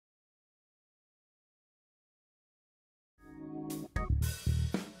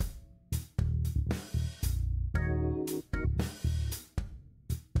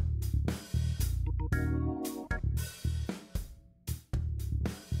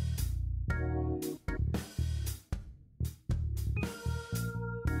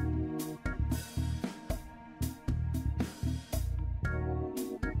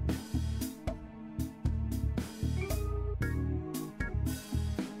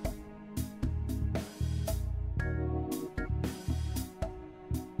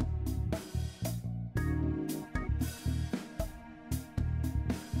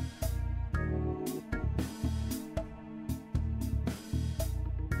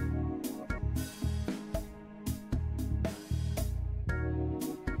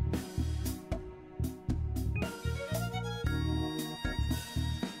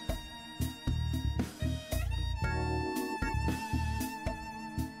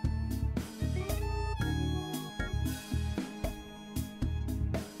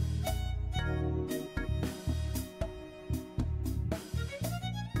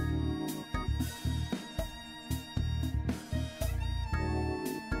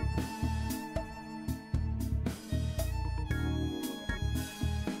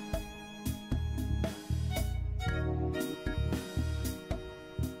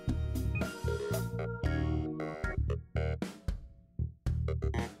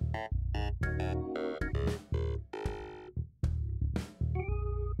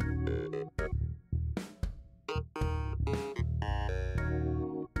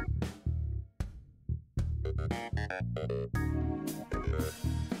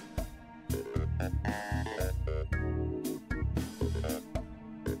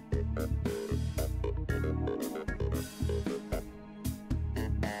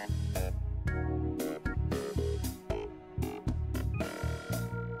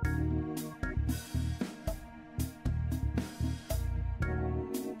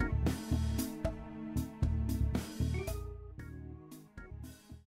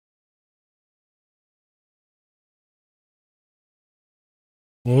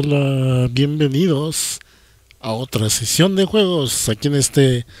Hola, bienvenidos a otra sesión de juegos aquí en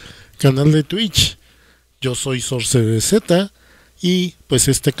este canal de Twitch. Yo soy Sorcerer Z y pues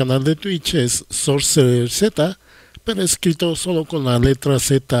este canal de Twitch es Sorcerer Z, pero escrito solo con la letra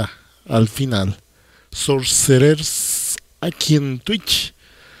Z al final. Sorcerers aquí en Twitch.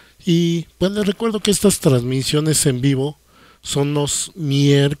 Y pues les recuerdo que estas transmisiones en vivo son los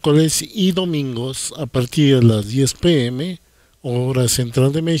miércoles y domingos a partir de las 10 p.m. hora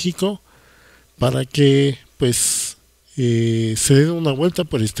central de México, para que pues se den una vuelta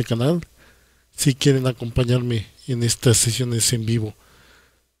por este canal si quieren acompañarme en estas sesiones en vivo.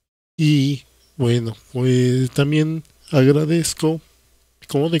 Y bueno, pues también agradezco,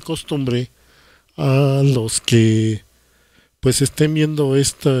 como de costumbre, a los que pues estén viendo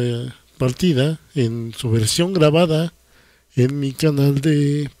esta partida en su versión grabada en mi canal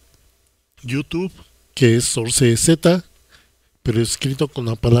de YouTube, que es Sorcerer Z, pero escrito con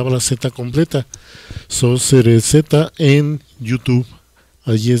la palabra Z completa. Sorcerer Z en YouTube.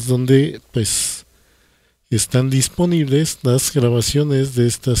 Allí es donde pues están disponibles las grabaciones de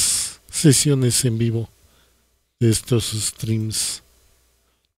estas sesiones en vivo, de estos streams.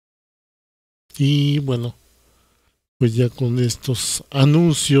 Y bueno, pues ya con estos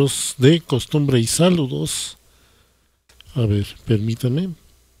anuncios de costumbre y saludos, a ver, permítanme.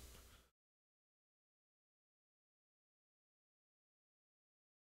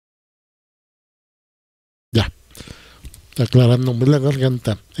 Ya, aclarándome la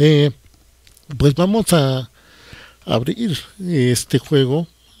garganta. Pues vamos a abrir este juego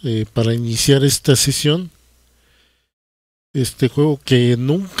para iniciar esta sesión. Este juego que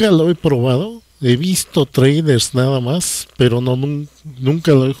nunca lo he probado. He visto trailers nada más, pero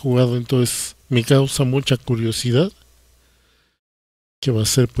nunca lo he jugado, entonces me causa mucha curiosidad. Que va a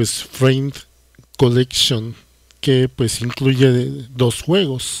ser pues Framed Collection, que pues incluye dos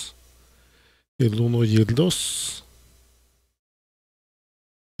juegos, el 1 y el 2.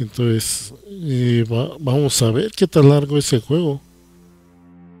 Entonces vamos a ver qué tan largo es el juego.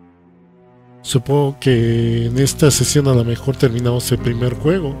 Supongo que en esta sesión a lo mejor terminamos el primer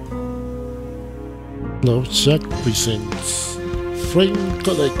juego. Love Shack Presents Frame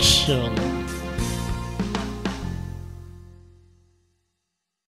Collection.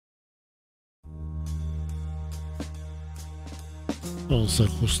 Vamos a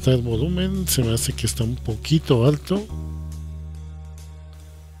ajustar el volumen. Se me hace que está un poquito alto.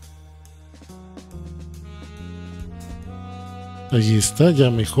 Ahí está, ya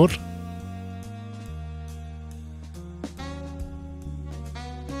mejor.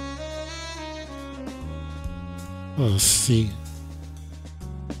 Así.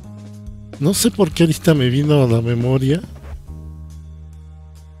 No sé por qué ahorita me vino a la memoria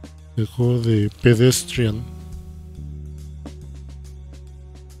el juego de Pedestrian.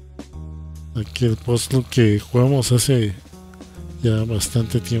 Aquel puzzle que jugamos hace ya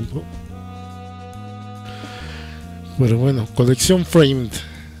bastante tiempo. Pero bueno, colección Framed.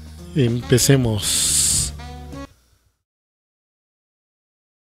 Empecemos.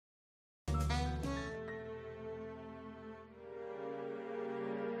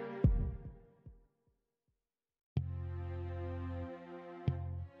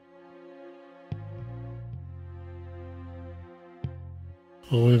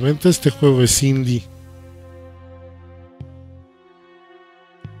 Obviamente este juego es indie.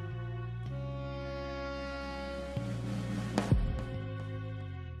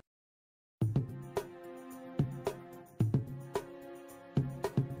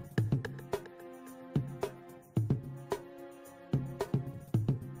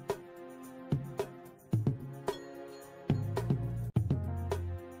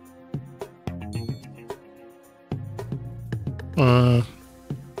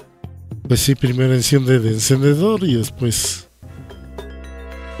 Pues sí, primero enciende el encendedor y después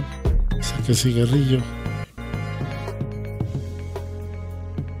saca el cigarrillo.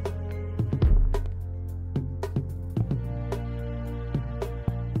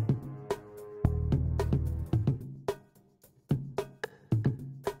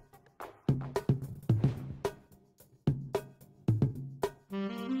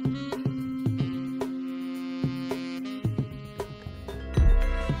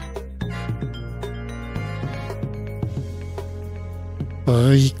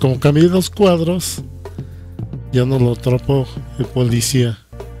 Ay, como cambié los cuadros, ya no lo atrapó el policía.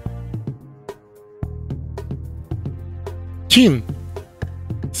 ¡Chin!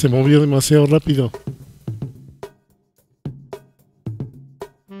 Se movió demasiado rápido.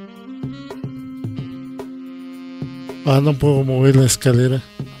 Ah, no puedo mover la escalera.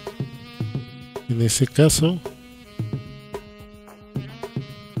 En ese caso...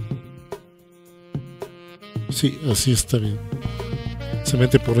 Sí, así está bien. Se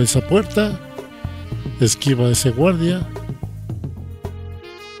mete por esa puerta. Esquiva a ese guardia.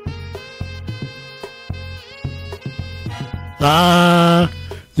 ¡Ah!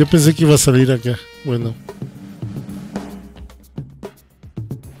 Yo pensé que iba a salir acá. Bueno.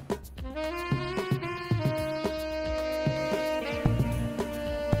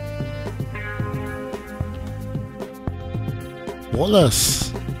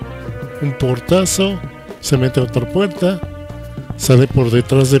 Bolas. Un portazo. Se mete a otra puerta. Sale por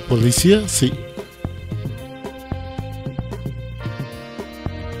detrás de policía. Sí.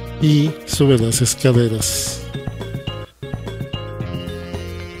 Y sube las escaleras.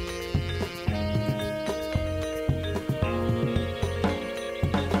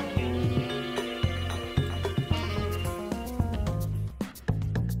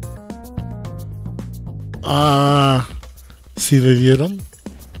 Ah, ¿sí le dieron?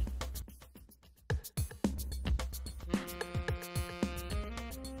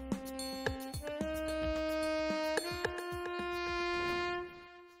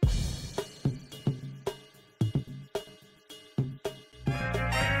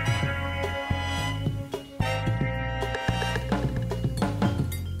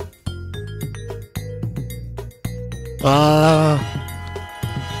 Ah,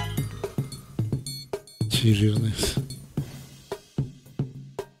 chirriones.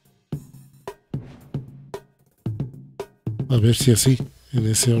 A ver si así, en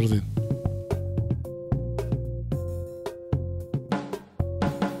ese orden.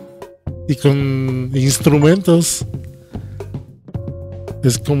 Y con instrumentos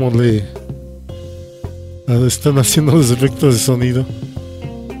es como le están haciendo los efectos de sonido.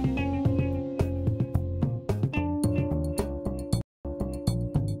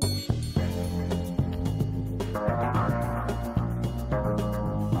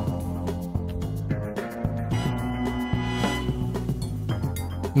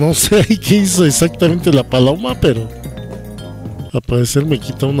 No sé qué hizo exactamente la paloma, pero al parecer me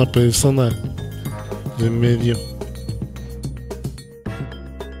quitó una persona de medio.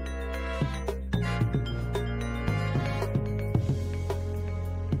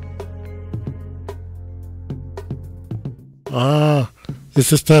 Ah,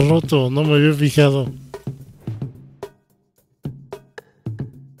 ese está roto, no me había fijado.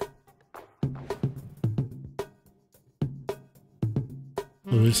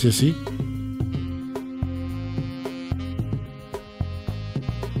 A ver si así.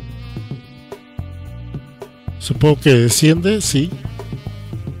 Supongo que desciende, sí.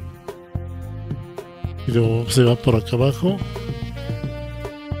 Y luego se va por acá abajo.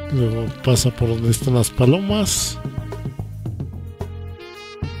 Luego pasa por donde están las palomas.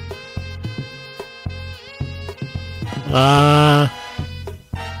 Ah.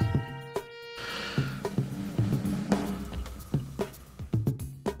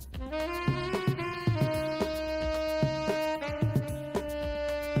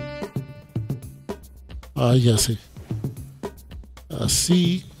 Ah, ya sé.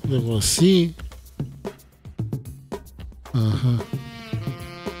 Así, luego así. Ajá.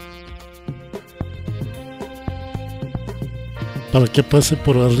 Para que pase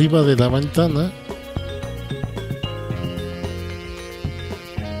por arriba de la ventana.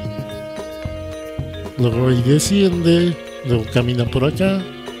 Luego ahí desciende. Luego camina por acá.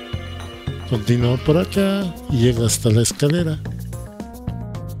 Continúa por acá. Y llega hasta la escalera.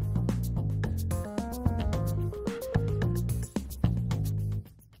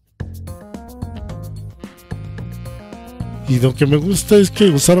 Y lo que me gusta es que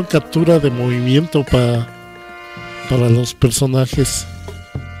usaron captura de movimiento para los personajes.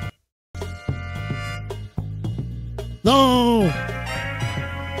 ¡No!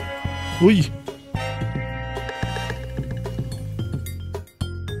 ¡Uy!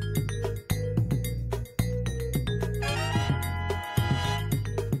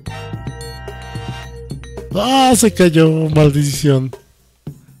 ¡Ah! Se cayó, maldición.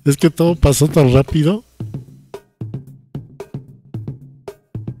 Es que todo pasó tan rápido.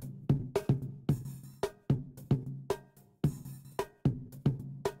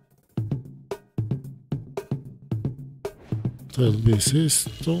 Tal vez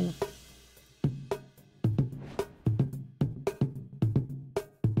esto.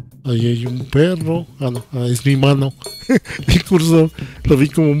 Ahí hay un perro. Ah, no, es mi mano. El cursor lo vi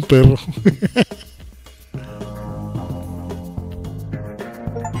como un perro.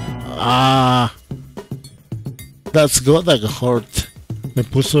 Ah, that's got a heart. Me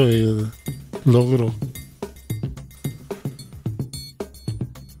puso el logro.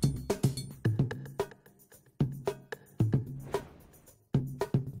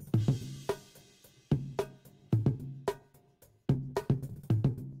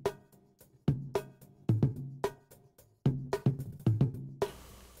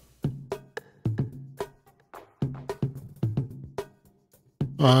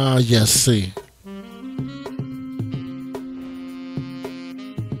 Ah, ya sé.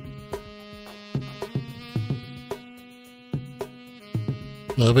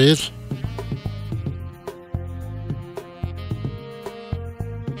 A ver.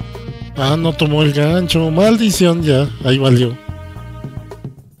 Ah, no tomó el gancho. Maldición, ya. Ahí valió.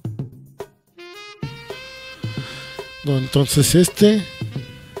 No, entonces este.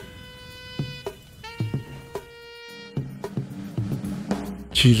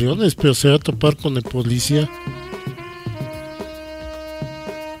 Chirriones, pero se va a topar con el policía.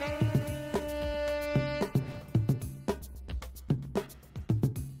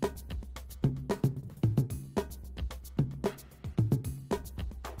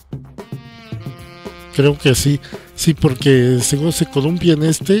 Creo que sí. Sí, porque según se columpia en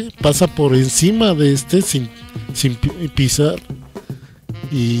este, pasa por encima de este sin pisar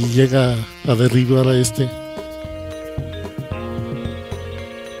y llega a derribar a este.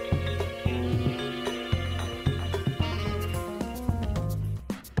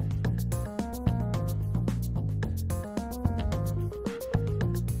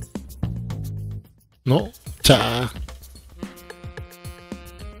 ¿No? Cha.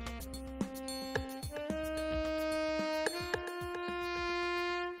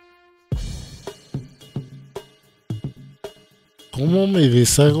 ¿Cómo me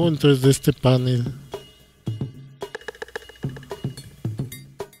deshago entonces de este panel?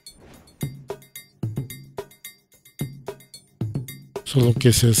 Solo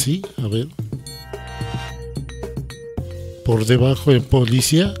que sea así, a ver. Por debajo de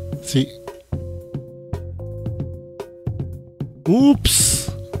policía, sí.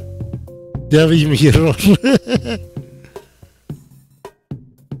 Ups. Ya vi mi error.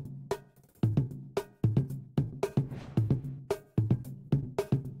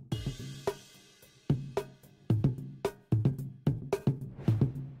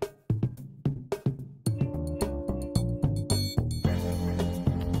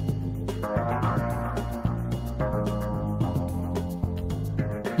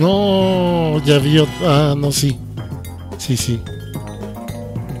 No, ya vi. Ah, no, sí. Sí, sí.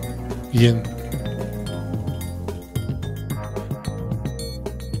 Bien.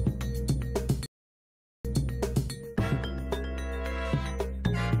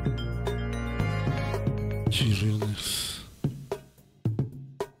 Chirriones.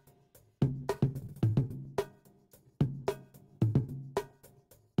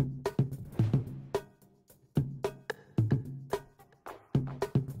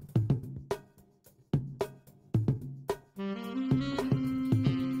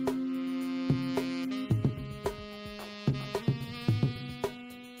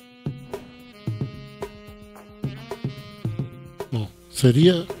 No,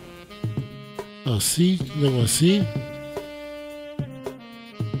 sería así, luego así,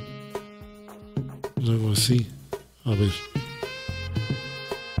 luego así. A ver.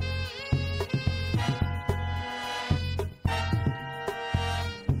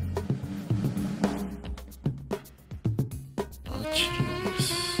 Ah,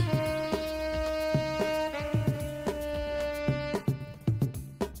 chirriones.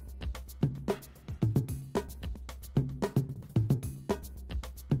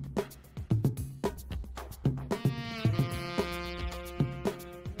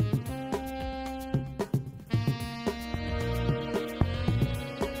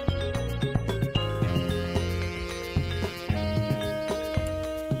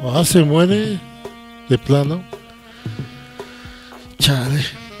 Ah, se muere de plano. Chale.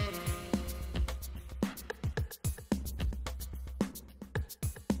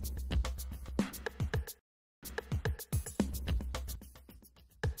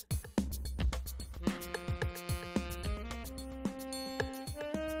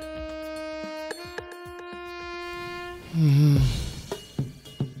 Mm.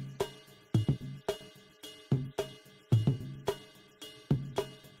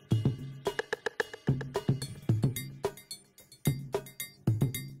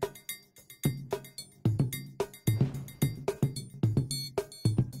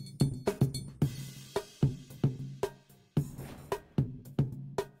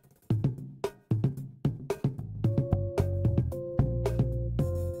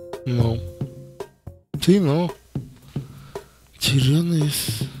 No. Sí, no.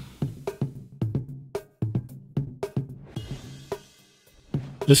 Chirriones.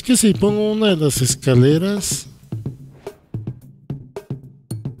 Es que si pongo una de las escaleras...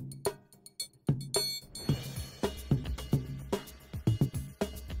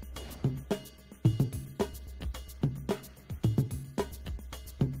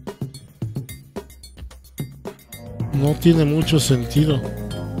 No tiene mucho sentido.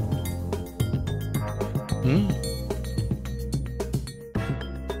 ¿Mm?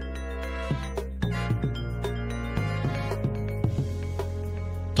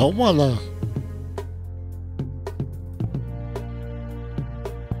 Tómala.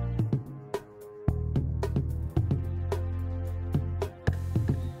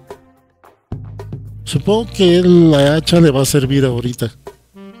 Supongo que la hacha le va a servir ahorita.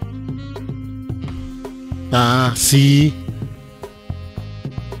 Ah, sí.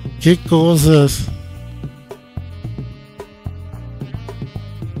 Qué cosas.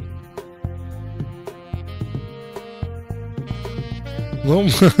 No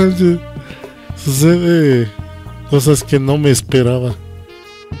manches. Sucede cosas que no me esperaba.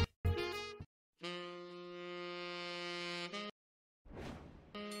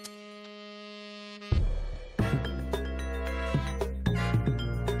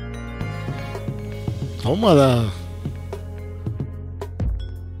 Tómala.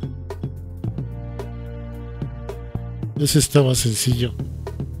 Ese estaba sencillo.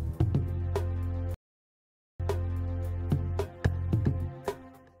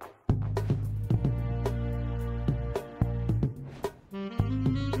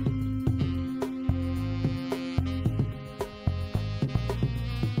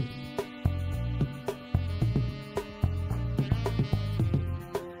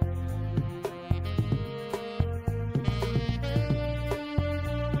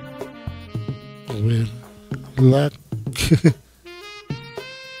 A ver, la...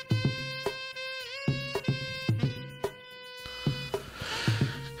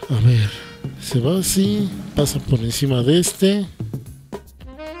 A ver, se va así, pasa por encima de este,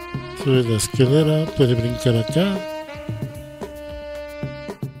 sube la escalera, puede brincar acá.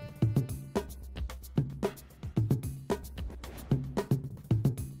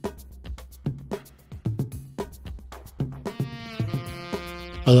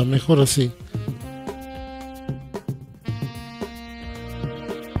 A lo mejor así.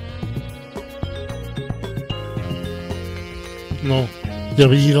 No, ya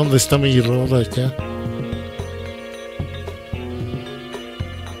vi dónde está mi error acá.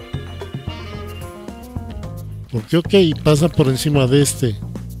 Porque ok, pasa por encima de este.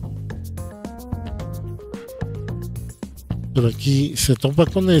 Pero aquí se topa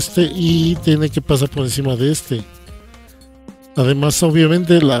con este y tiene que pasar por encima de este. Además,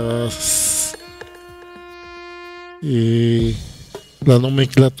 obviamente, la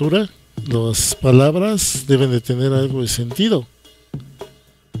nomenclatura, las palabras deben de tener algo de sentido.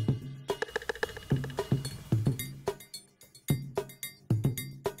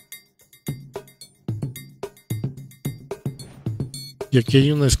 Y aquí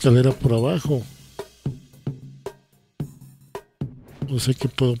hay una escalera por abajo. O sea que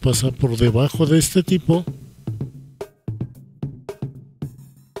puedo pasar por debajo de este tipo.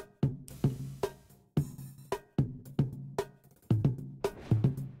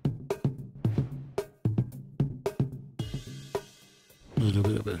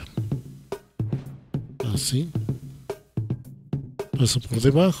 A ver. Así. Paso por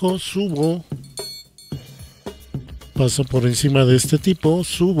debajo, subo. Paso por encima de este tipo,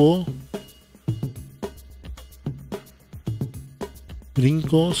 subo.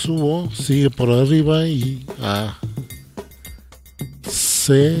 Brinco, subo, sigue por arriba y...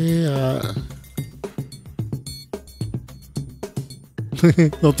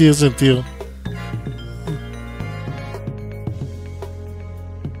 No tiene sentido.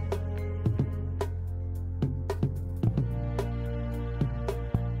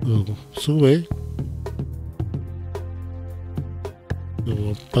 Luego sube.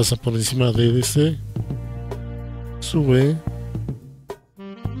 Luego pasa por encima de ese. Sube.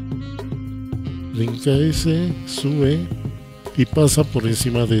 Brinca ese. Sube. Y pasa por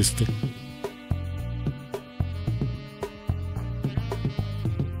encima de este.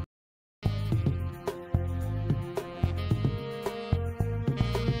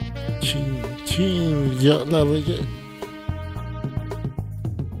 Chin, ya la regué.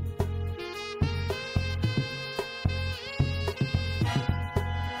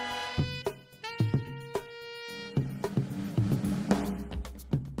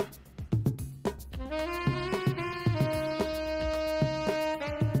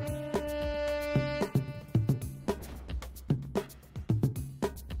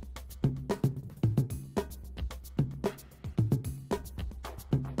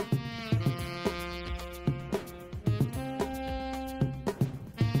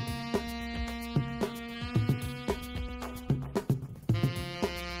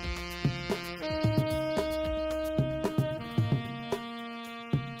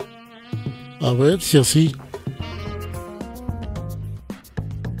 A ver si así.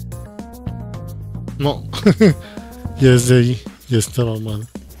 No, ya es de ahí, ya estaba mal.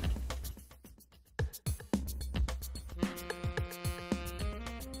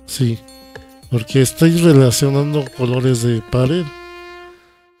 Sí, porque estoy relacionando colores de pared.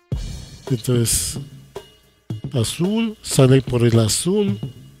 Entonces, azul, sale por el azul,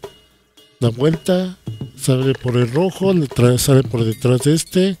 da vuelta, sale por el rojo, sale por detrás de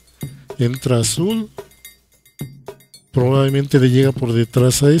este, entra azul, probablemente le llega por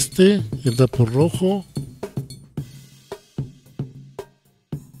detrás a este, entra por rojo.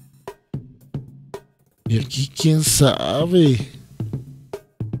 Y aquí quién sabe.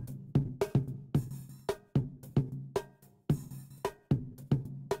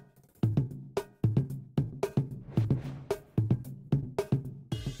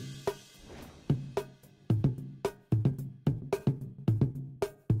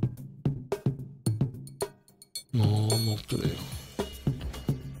 No, no creo.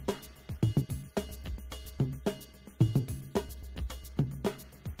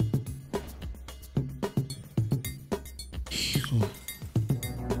 Hijo.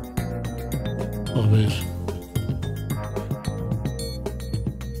 A ver.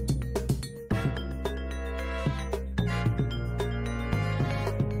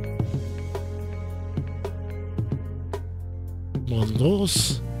 Van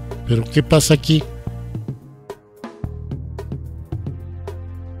dos. Pero ¿qué pasa aquí?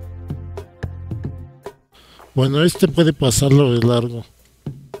 Bueno, este puede pasarlo de largo.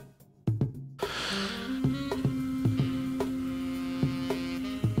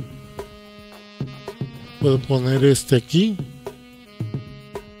 Puedo poner este aquí.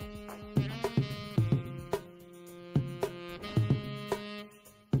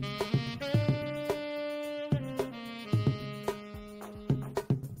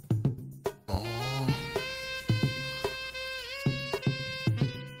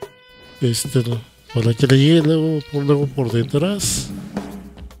 Este no, para que le llegue luego por detrás.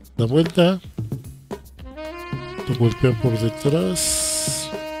 La vuelta. Lo golpea por detrás.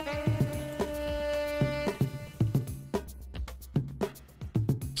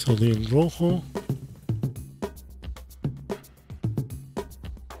 Sale en rojo.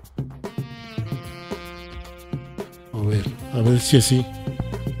 A ver si así.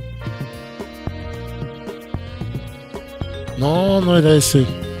 No, no era ese.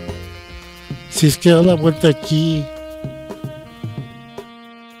 Si es que da la vuelta aquí.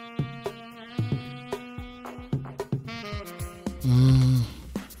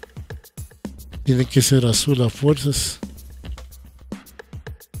 Tiene que ser azul a fuerzas.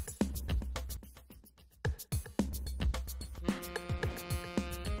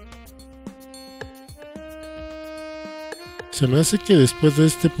 Se me hace que después de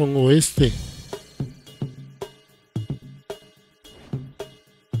este pongo este.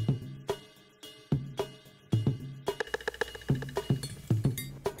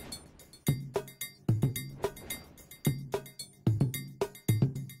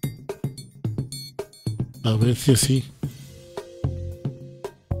 A ver si así.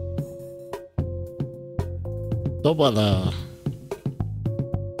 Tómala.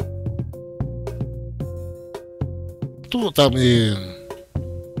 Tú también.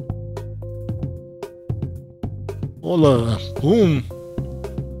 Hola. ¡Pum!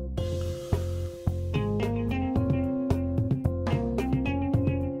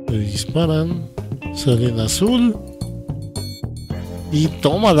 Le disparan. Sale en azul. Y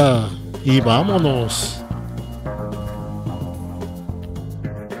tómala. Y vámonos.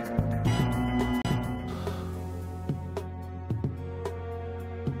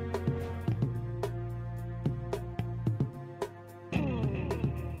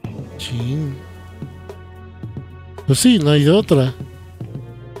 Chin. Pues sí, no hay de otra.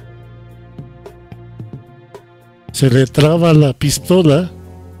 Se le traba la pistola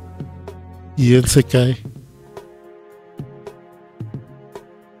y él se cae.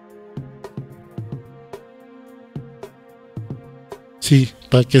 Sí,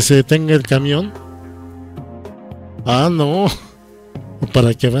 para que se detenga el camión. Ah, no. ¿O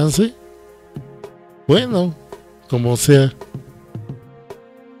para que avance? Bueno, como sea.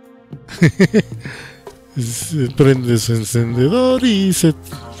 Se prende su encendedor y se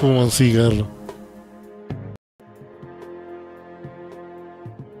fuma un cigarro.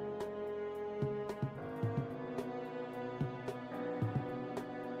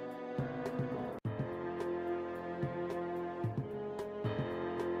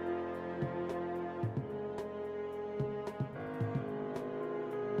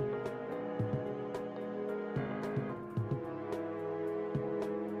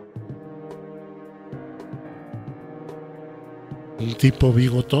 Un tipo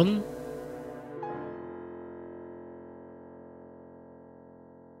bigotón.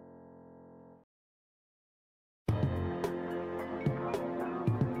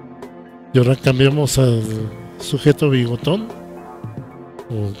 Y ahora cambiamos al sujeto bigotón.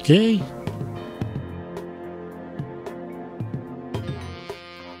 Ok.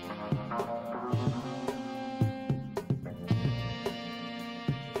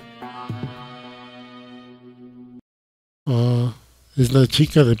 ¿Es la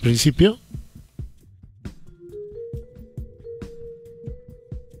chica del principio?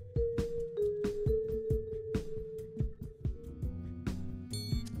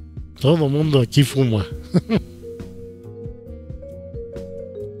 Todo mundo aquí fuma.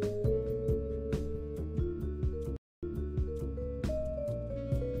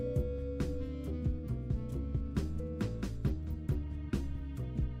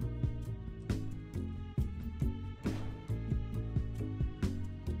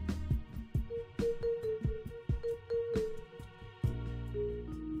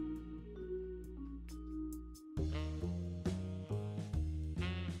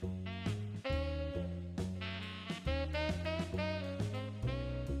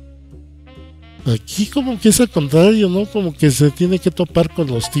 Aquí como que es al contrario, ¿no? Como que se tiene que topar con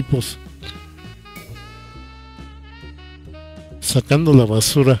los tipos. Sacando la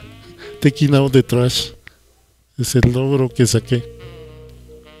basura. Taking out the trash. Es el logro que saqué.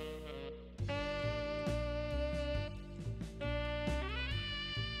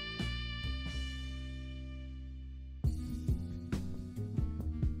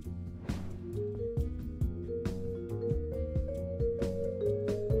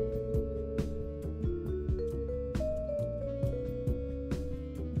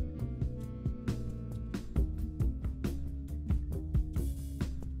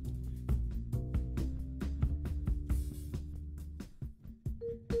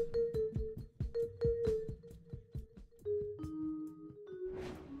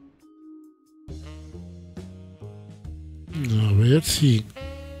 A ver si...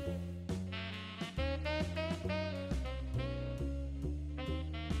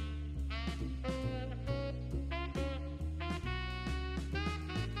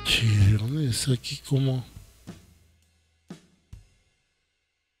 Chirones, aquí como...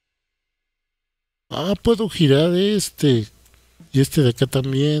 Ah, puedo girar este. Y este de acá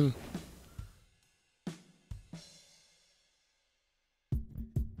también.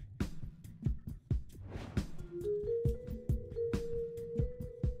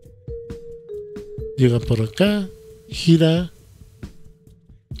 Llega por acá, gira,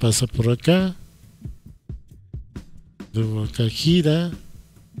 pasa por acá, luego acá gira,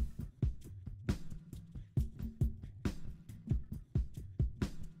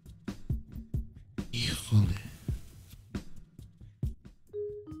 híjole,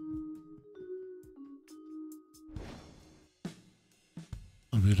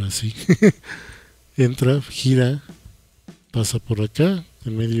 a ver así, entra, gira, pasa por acá,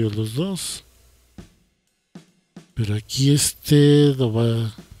 en medio de los dos. Pero aquí este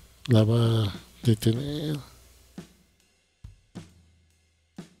la va a detener.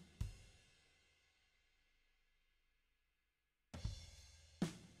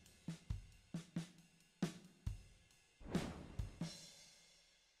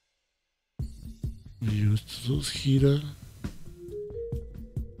 Y estos dos gira.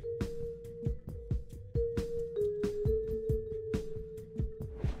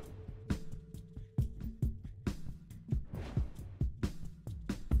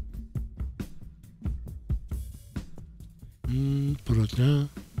 Por acá.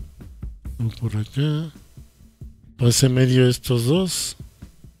 O por acá. Pase medio estos dos.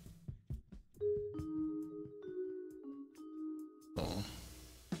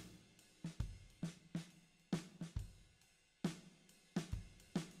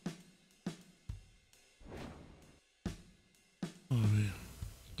 A ver.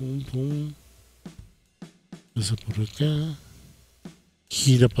 Pum, pum. Pasa por acá.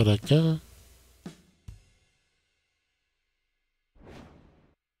 Gira para acá.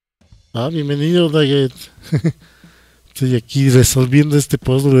 Ah, bienvenido, Daggett. Estoy aquí resolviendo este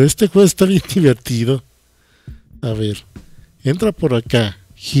puzzle. Este juego está bien divertido. A ver, entra por acá,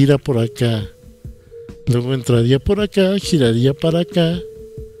 gira por acá. Luego entraría por acá, giraría para acá.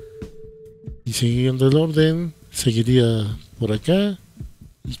 Y siguiendo el orden, seguiría por acá.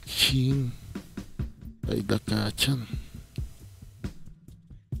 Y chin. Ahí la cachan.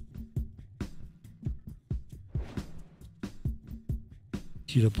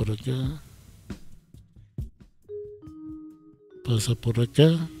 Gira por acá. Pasa por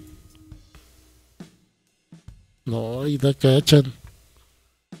acá. No, Ay, da cachan.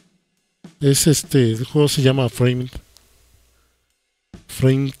 Es el juego se llama Frame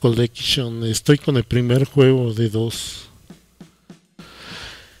Collection. Estoy con el primer juego de dos.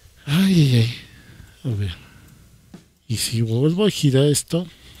 Ay, ay, ay. A ver. Y si vuelvo a girar esto,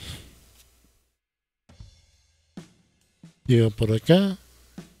 llega por acá.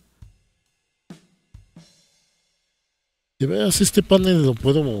 De veras, este panel lo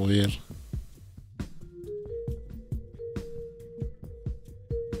puedo mover.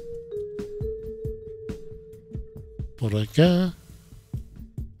 Por acá.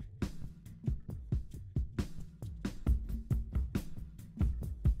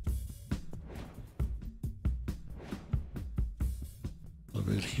 A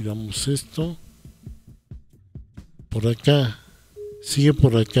ver, giramos esto. Por acá. Sigue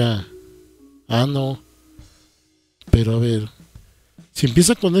por acá. Ah, no. Pero a ver. Si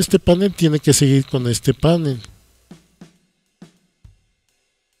empieza con este panel, tiene que seguir con este panel.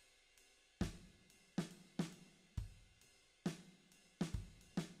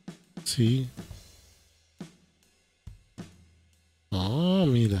 Sí. Ah,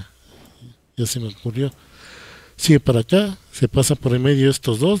 mira. Ya se me ocurrió. Sigue para acá. Se pasa por en medio de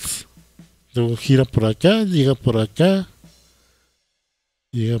estos dos. Luego gira por acá. Llega por acá.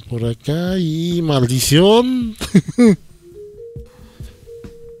 Llega por acá y maldición.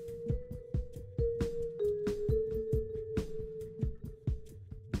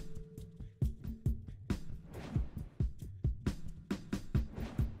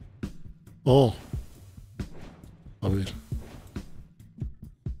 Oh. A ver.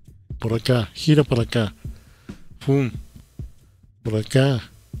 Por acá. Gira por acá. Pum. Por acá.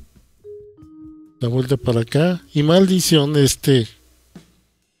 La vuelta para acá. Y maldición,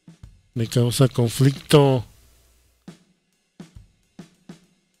 me causa conflicto.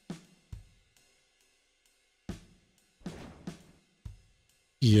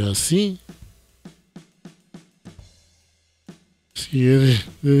 Y así. Sigue,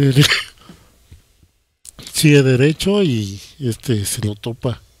 sigue derecho y se lo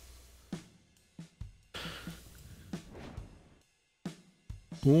topa.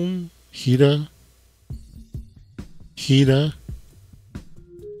 Pum. Gira. Gira.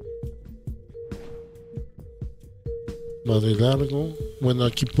 Va de largo. Bueno,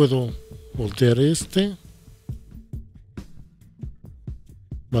 aquí puedo voltear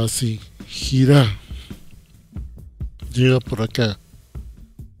va así, gira, llega por acá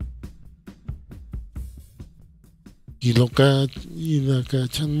y la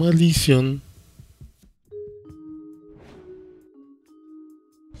cachan maldición.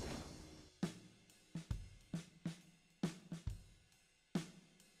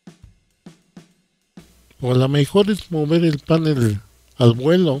 O a lo mejor es mover el panel al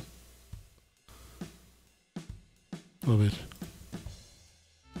vuelo. A ver.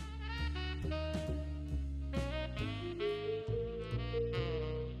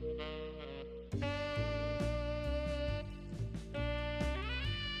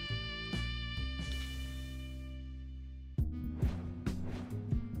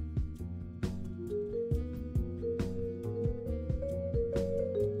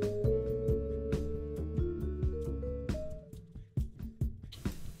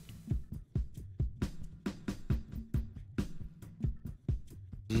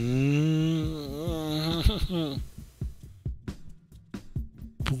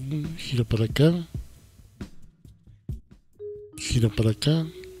 Pum, gira para acá. Gira para acá.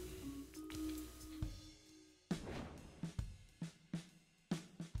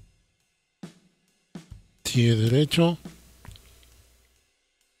 Sigue derecho.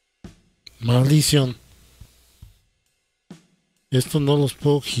 Maldición. Esto no los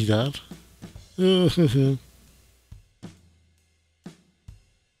puedo girar.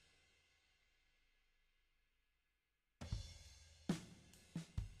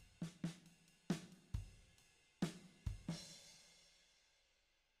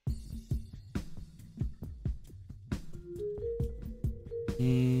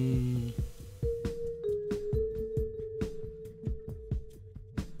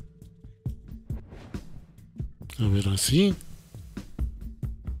 A ver, así.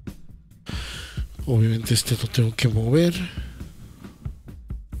 Obviamente lo tengo que mover.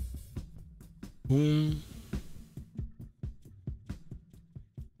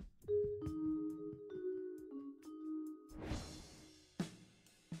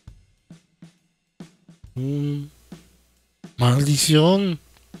 Maldición.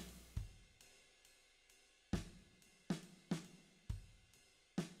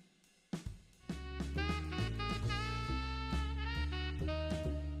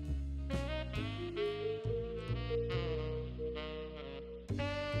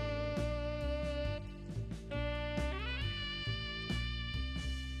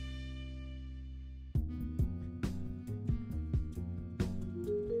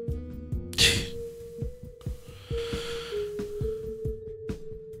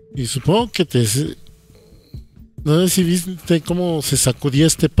 Y supongo que no sé si viste cómo se sacudía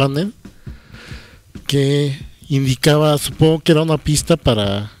este panel que indicaba, supongo que era una pista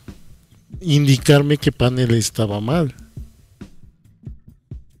para indicarme qué panel estaba mal.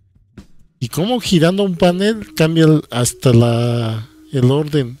 Y cómo girando un panel cambia hasta el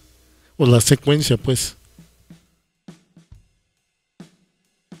orden o la secuencia, pues.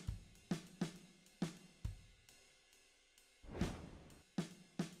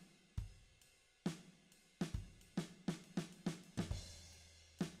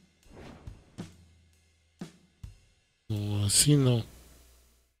 No, así no.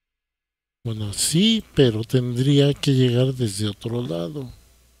 Bueno, sí, pero tendría que llegar desde otro lado.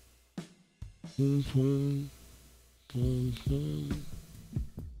 Pum, pum, pum, pum.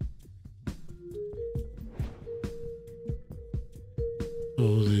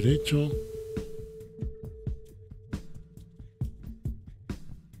 Todo derecho.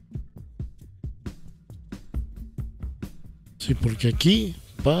 Sí, porque aquí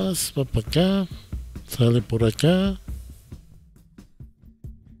va para acá, sale por acá,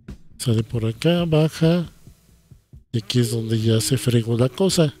 sale por acá, baja. Y aquí es donde ya se fregó la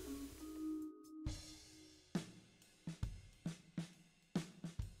cosa.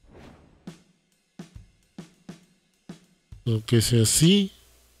 Lo que sea así,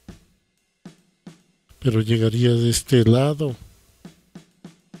 pero llegaría de este lado.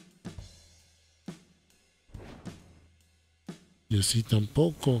 Y así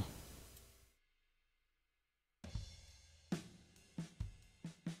tampoco.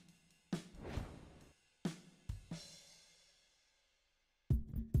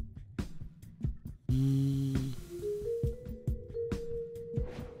 Mm.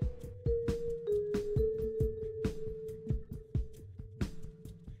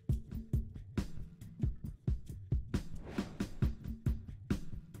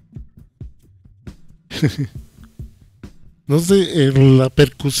 No sé, la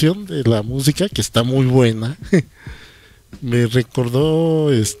percusión de la música, que está muy buena, me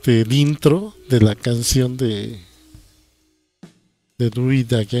recordó el intro de la canción de Do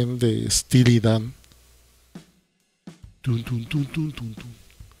It Again de Steely Dan. Tun, tun, tun, tun, tun, tun.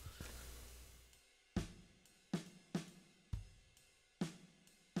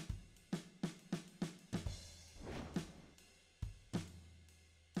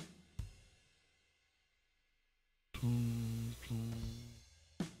 Tun, tun.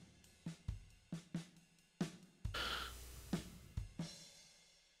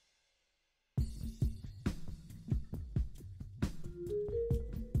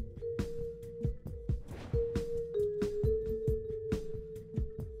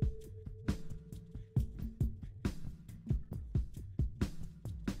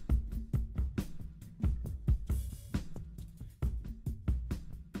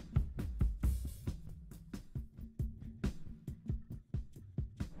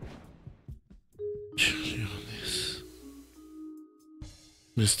 Chillones.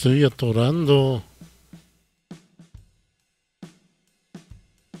 Me estoy atorando.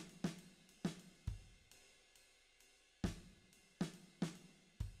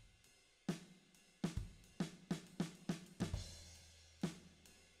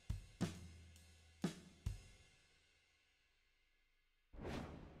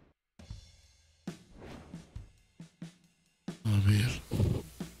 A ver.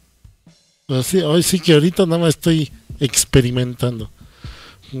 Así, hoy sí que ahorita nada más estoy experimentando.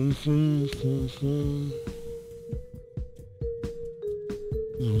 Vamos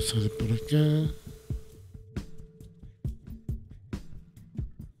a ver por acá.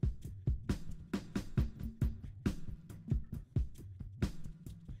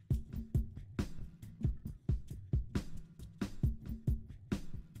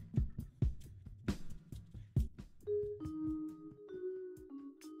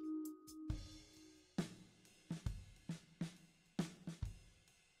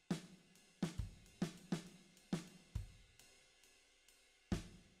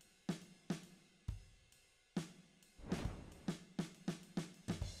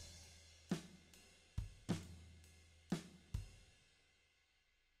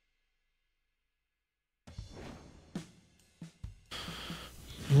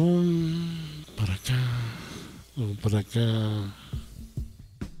 Para acá. O para acá.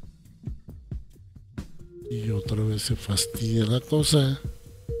 Y otra vez se fastidia la cosa.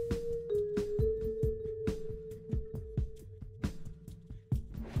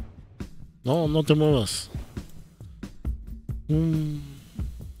 No, no te muevas. Mm,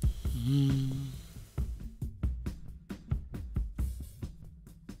 mm.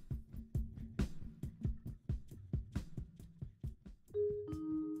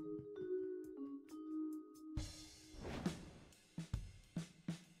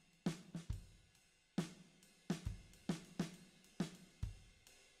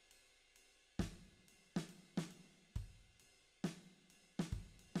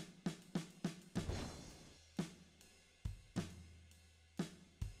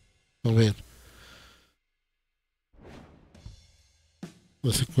 A ver,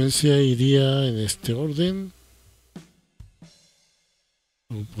 la secuencia iría en este orden.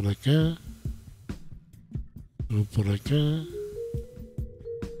 Luego por acá. Luego por acá.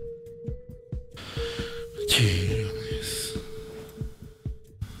 Chillones.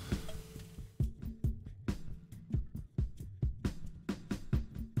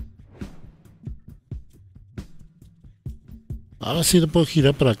 Ah, sí, lo puedo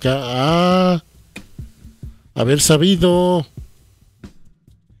girar para acá. Ah, haber sabido.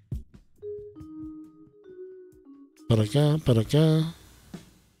 Para acá, para acá.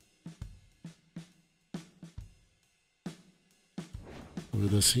 A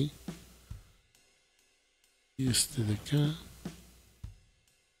ver así. Y este de acá.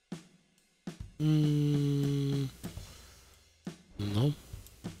 No.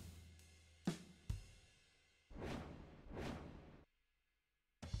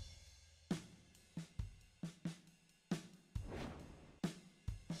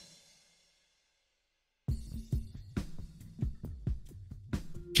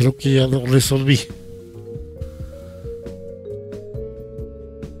 Creo que ya lo resolví.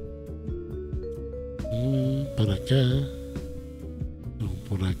 Para acá. Luego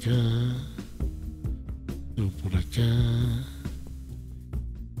por acá. Luego por acá.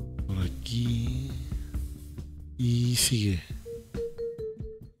 Por aquí. Y sigue.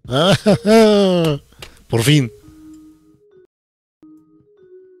 ¡Ah! Por fin.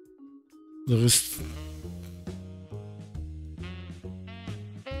 Luego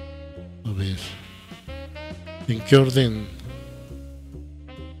a ver. ¿En qué orden?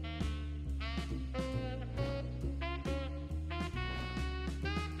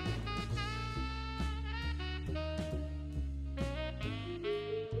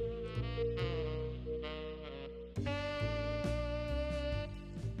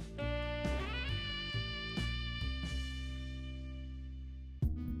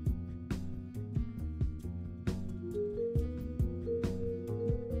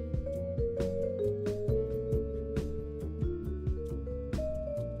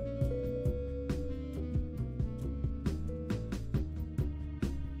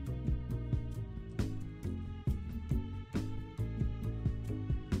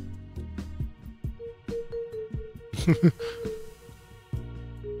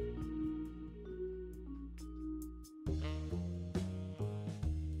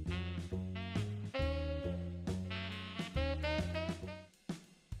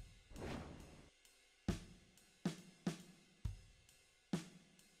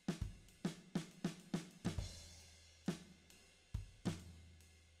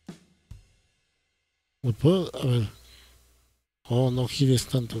 ¿Me puedo? A ver. Oh, no gires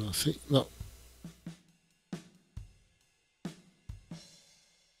tanto así. No.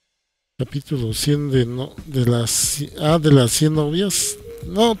 Capítulo 100 de no de las de las 100 novias.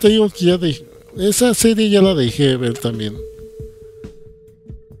 No, te digo que ya dejé. Esa serie ya la dejé de ver también.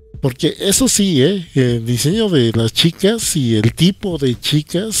 Porque eso sí, el diseño de las chicas y el tipo de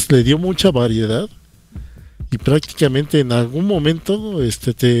chicas le dio mucha variedad. Y prácticamente en algún momento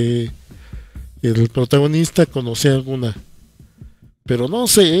el protagonista conocía alguna. Pero no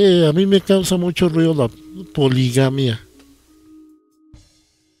sé, a mí me causa mucho ruido la poligamia.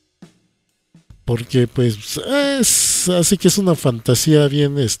 Porque pues es así que es una fantasía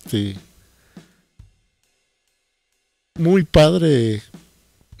bien muy padre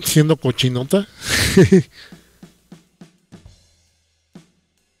siendo cochinota.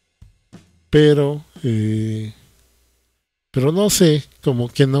 pero pero no sé, como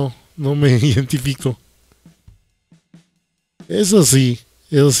que no me identifico. Eso sí,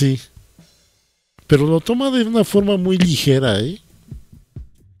 eso sí. Pero lo toma de una forma muy ligera, ¿eh?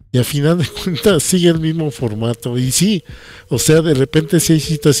 Y a final de cuentas sigue el mismo formato. Y sí, o sea, de repente sí hay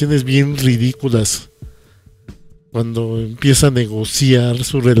situaciones bien ridículas. Cuando empieza a negociar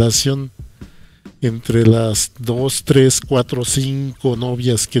su relación entre las dos, tres, cuatro, cinco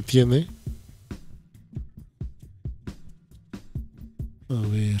novias que tiene. A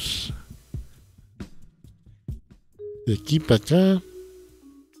ver. De aquí para acá.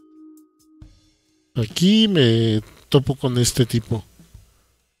 Aquí me topo con este tipo.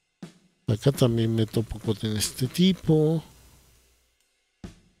 Acá también me topo con este tipo.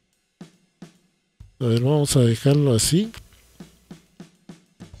 A ver, vamos a dejarlo así.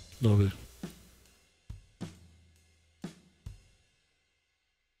 A ver.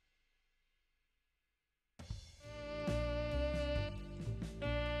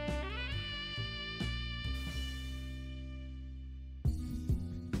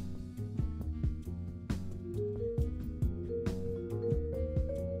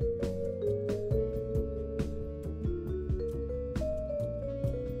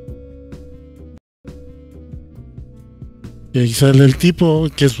 Y ahí sale el tipo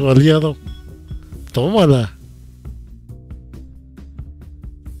que es su aliado. Tómala.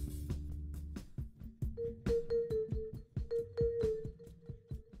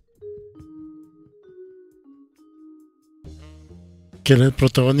 Que era el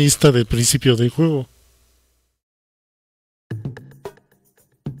protagonista del principio del juego.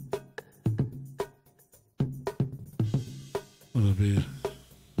 A ver.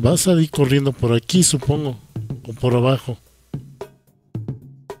 Vas a ir corriendo por aquí, supongo. O por abajo.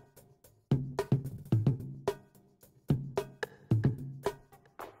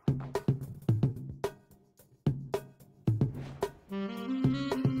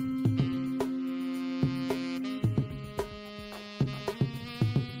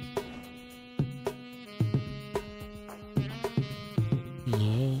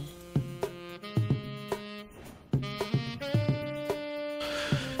 No.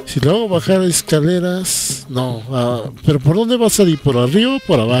 Si luego bajar escaleras... No, pero ¿por dónde vas a ir? ¿Por arriba o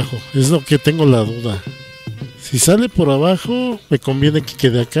por abajo? Es lo que tengo la duda. Si sale por abajo, me conviene que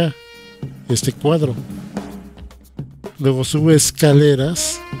quede acá. Este cuadro. Luego sube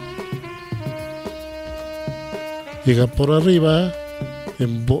escaleras. Llega por arriba.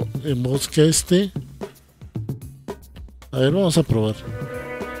 Embosca este. A ver, vamos a probar.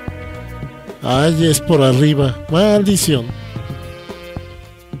 Ay, es por arriba. Maldición.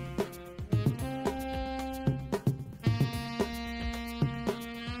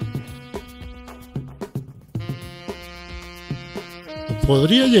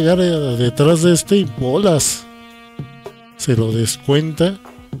 Podría llegar detrás de este y bolas. Se lo descuenta.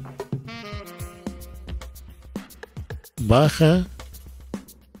 Baja.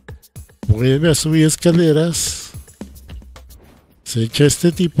 Vuelve a subir escaleras. Se echa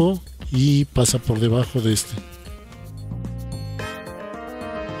este tipo y pasa por debajo de este.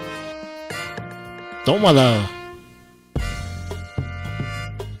 ¡Tómala!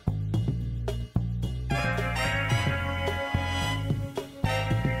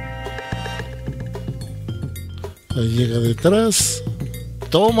 Ahí llega detrás.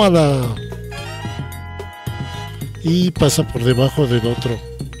 ¡Tómala! Y pasa por debajo del otro.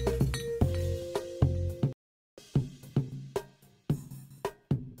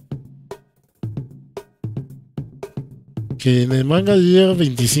 Que en el manga llega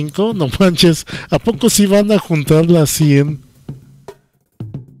 25. No manches. ¿A poco sí van a juntar las 100?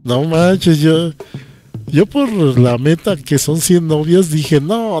 No manches, yo por la meta que son 100 novias dije,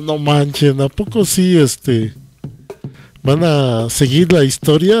 no manchen, ¿a poco sí van a seguir la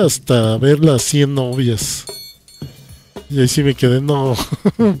historia hasta ver las 100 novias? Y ahí sí me quedé, no,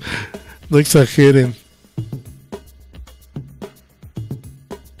 no exageren.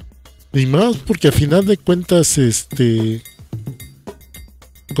 Y más porque a final de cuentas,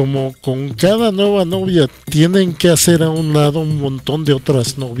 como con cada nueva novia tienen que hacer a un lado un montón de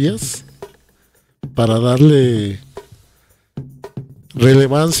otras novias para darle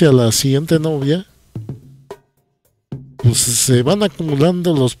relevancia a la siguiente novia, pues se van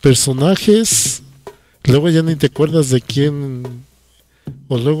acumulando los personajes, luego ya ni te acuerdas de quién,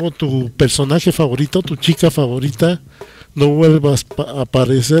 o luego tu personaje favorito, tu chica favorita, no vuelvas a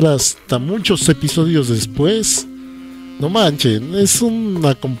aparecer hasta muchos episodios después. No manchen, es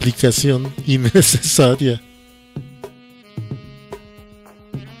una complicación innecesaria.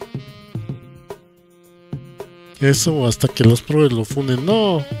 Eso hasta que los probes lo funen.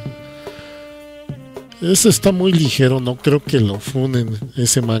 No, ese está muy ligero, no creo que lo funen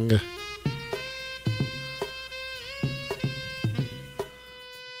ese manga.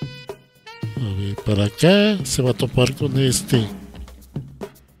 A ver, para acá se va a topar con este.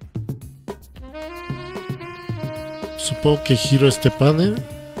 Supongo que giro este panel.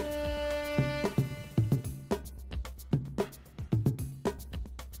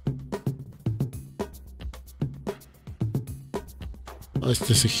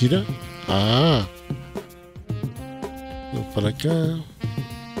 Este se gira. Ah. Para acá.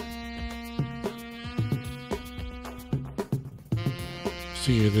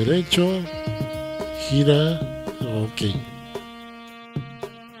 Sigue derecho. Gira. Ok.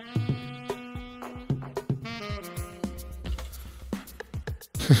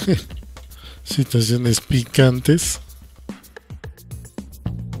 Situaciones picantes.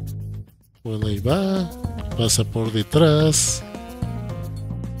 Bueno, ahí va. Pasa por detrás.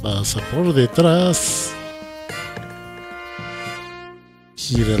 Pasa por detrás.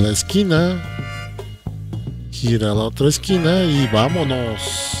 Gira la esquina. Gira la otra esquina y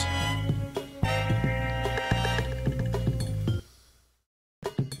vámonos.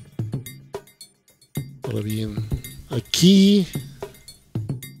 Ahora bien, aquí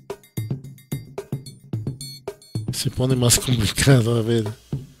se pone más complicado. A ver,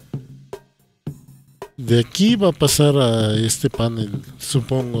 de aquí va a pasar a este panel,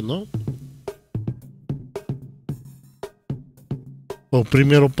 supongo, ¿no? O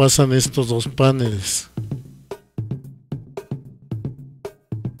primero pasan estos dos paneles.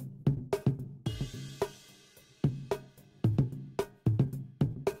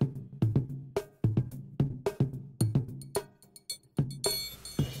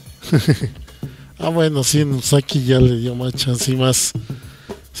 Ah, bueno, sí, en Usaki ya le dio más chance y más.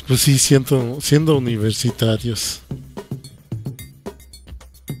 Pues sí, siendo universitarios.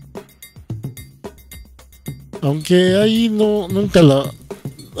 Aunque ahí no, nunca la.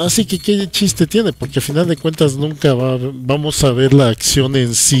 Así que qué chiste tiene, porque al final de cuentas nunca vamos a ver la acción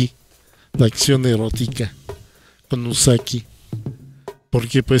en sí, la acción erótica con Usaki.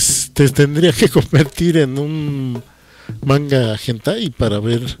 Porque pues te tendría que convertir en un manga hentai para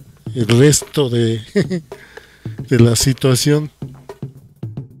ver el resto de, de la situación.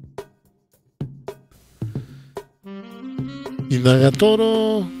 Y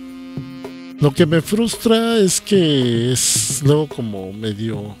Nagatoro, lo que me frustra es que es luego como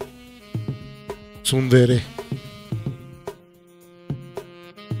medio tsundere.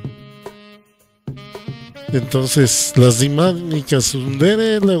 Entonces las dinámicas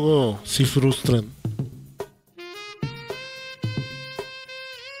tsundere luego sí frustran.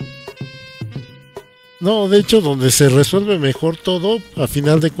 No, de hecho donde se resuelve mejor todo, a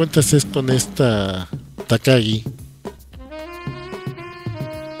final de cuentas es con esta Takagi.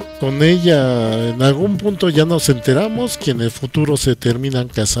 Con ella en algún punto ya nos enteramos que en el futuro se terminan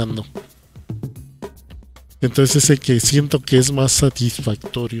casando. Entonces ese que siento que es más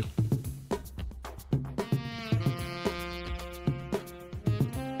satisfactorio.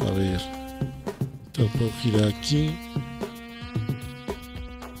 A ver, lo puedo girar aquí.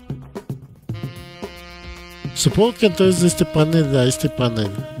 Supongo que entonces de este panel a este panel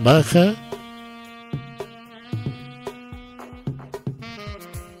baja.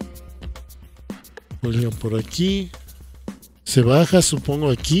 Vuelvo por aquí. Se baja,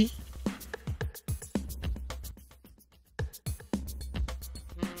 supongo, aquí.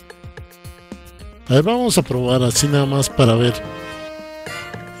 A ver, vamos a probar así nada más para ver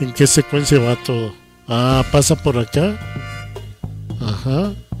en qué secuencia va todo. Ah, pasa por acá.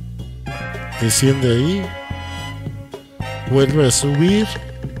 Ajá. Desciende ahí. Vuelve a subir.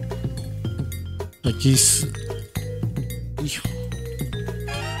 Aquí. Hijo.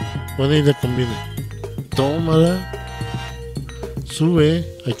 Bueno, ahí le conviene. Tómala. Sube.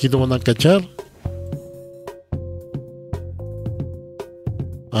 Aquí lo van a cachar.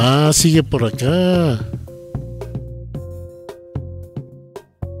 Ah, sigue por acá.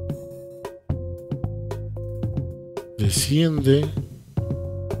 Desciende.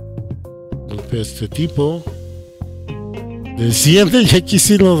 Golpea a este tipo. Desciende y aquí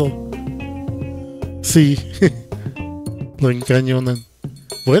sí lo... Sí. Lo encañonan.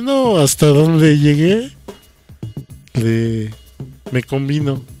 Bueno, hasta donde llegué me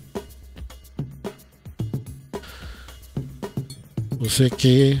combino. O sea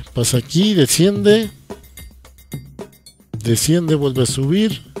que pasa aquí, desciende. Desciende, vuelve a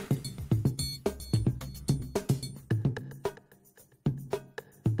subir.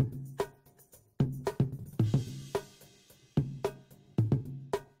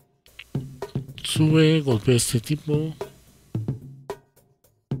 Sube, golpea a este tipo.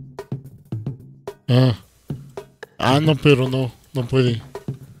 No, pero no puede.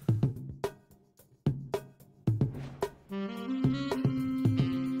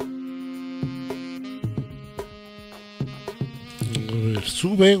 A ver,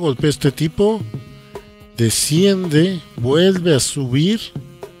 sube, golpea a este tipo. Desciende, vuelve a subir.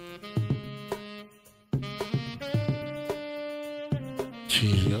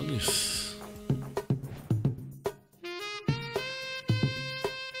 Chillones.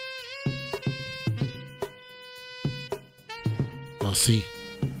 Así.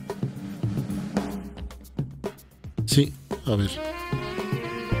 Sí, a ver.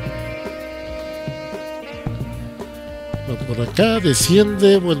 Va por acá,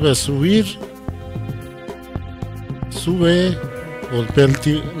 desciende, vuelve a subir. Sube, golpea el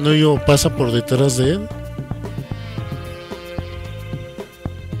tío. No, yo pasa por detrás de él.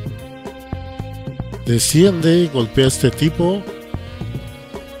 Desciende, golpea a este tipo.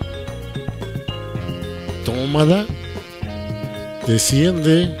 Tómala.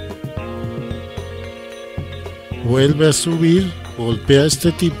 Desciende. Vuelve a subir. Golpea a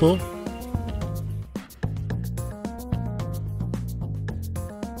este tipo.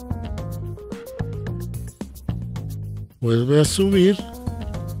 Vuelve a subir.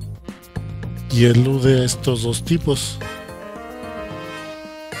 y elude a estos dos tipos.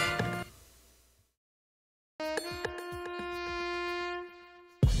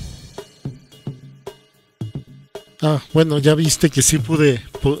 Ah, bueno, ya viste que sí pude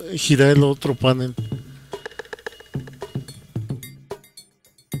girar el otro panel.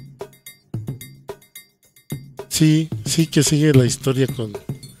 Sí, sí que sigue la historia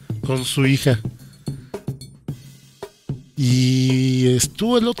con su hija. Y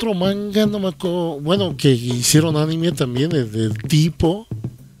estuvo el otro manga, no me acuerdo, bueno, que hicieron anime también, el del tipo,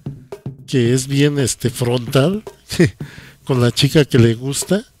 que es bien frontal, con la chica que le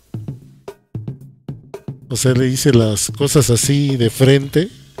gusta. O sea, le dice las cosas así de frente,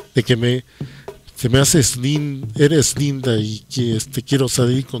 de que se me haces eres linda y que quiero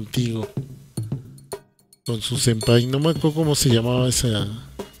salir contigo. Con su senpai, no me acuerdo cómo se llamaba esa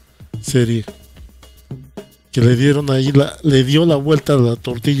serie. Que le dieron ahí, le dio la vuelta a la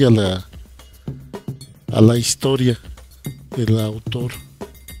tortilla a la historia del autor.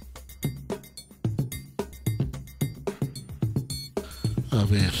 A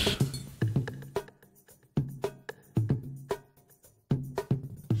ver.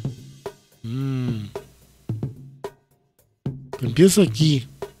 Empieza aquí.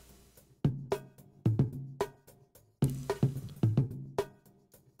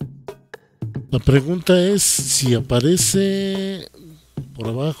 La pregunta es si aparece por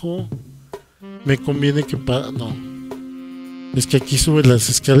abajo. Me conviene que no. Es que aquí sube las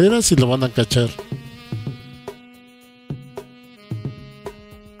escaleras y lo van a cachar.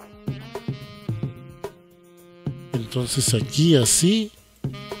 Entonces aquí así.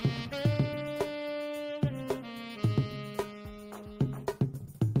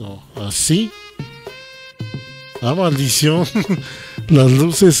 No, así. Ah, maldición. Las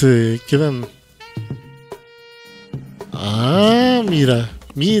luces se quedan. Ah, mira.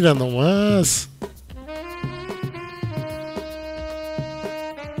 Mira nomás.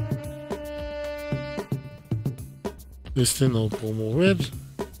 No puedo mover.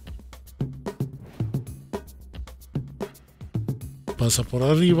 Pasa por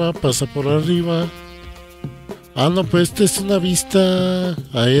arriba, pasa por arriba. Ah, no, pues esta es una vista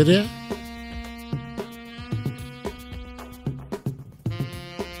aérea.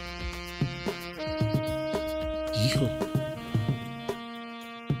 Hijo.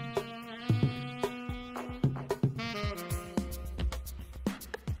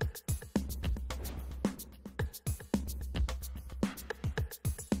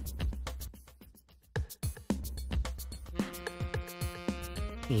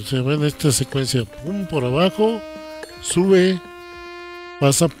 Se ve en esta secuencia, pum, por abajo, sube,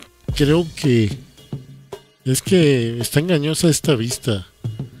 pasa, creo que es que está engañosa esta vista.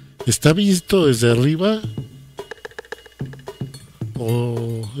 ¿Está visto desde arriba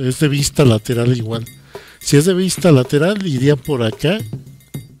o es de vista lateral igual? Si es de vista lateral, iría por acá.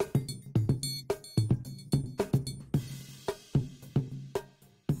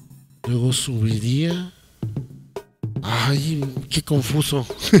 Luego subiría. Ay, qué confuso.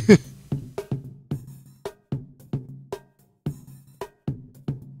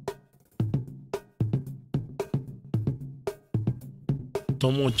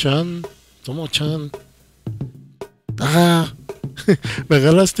 Tomo-chan. Ah, me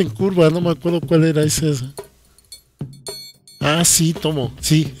agarraste en curva, no me acuerdo cuál era esa. Ah, sí, Tomo,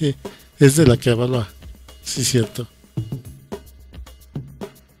 sí, es de la que habla. Sí, cierto.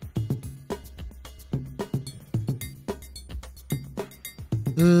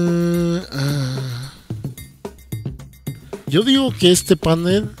 Yo digo que este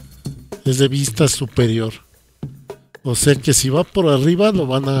panel es de vista superior. O sea que si va por arriba lo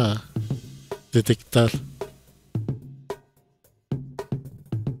van a detectar.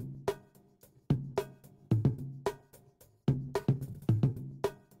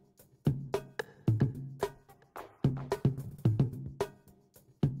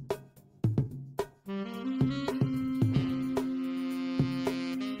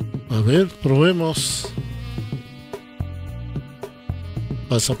 A ver, probemos.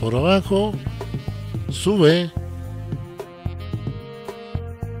 Pasa por abajo. Sube.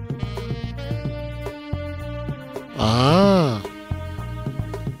 Ah.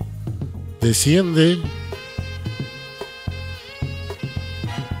 Desciende.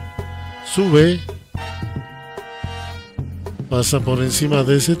 Sube. Pasa por encima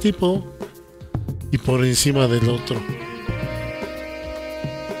de ese tipo. Y por encima del otro.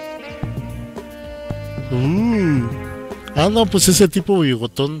 Ah, no, pues ese tipo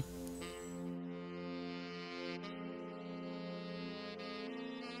bigotón.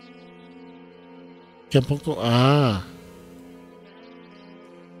 ¿Qué a poco? Ah.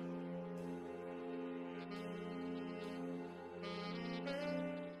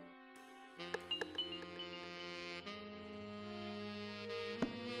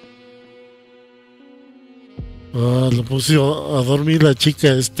 Ah, lo puse a dormir la chica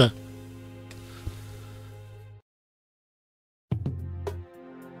esta.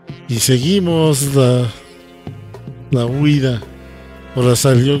 Y seguimos la huida. ¿Ahora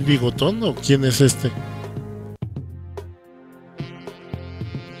salió el bigotón o quién es este?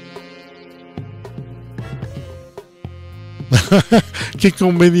 Qué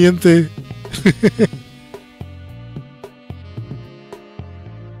conveniente.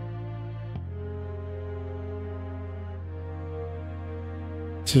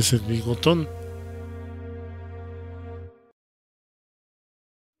 Ese es el bigotón.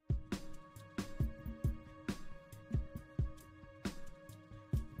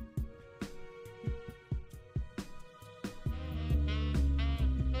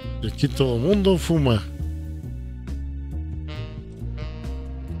 Y aquí todo el mundo fuma.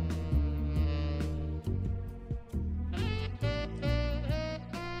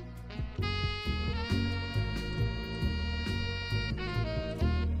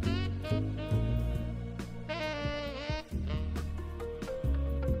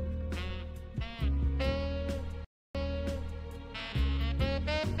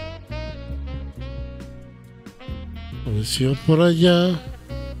 Apareció por allá,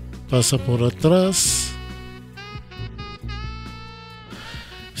 pasa por atrás.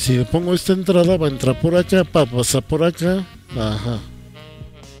 Si le pongo esta entrada va a entrar por acá, para pasar por acá. Ajá.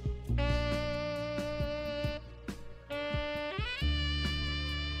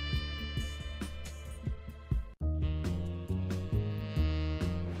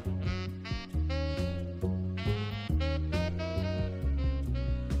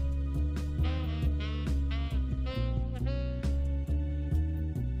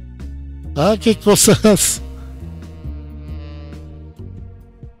 Ah, qué cosas.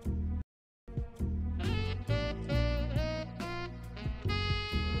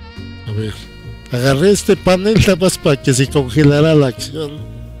 A ver, agarré este panel nada más para que se congelara la acción.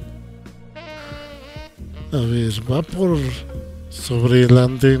 A ver, va por sobre el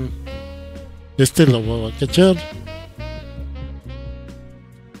andén. Este lo voy a cachar.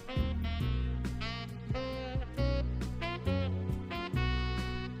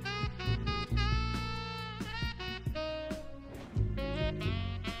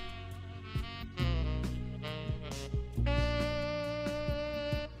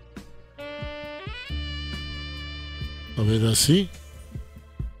 A ver, así.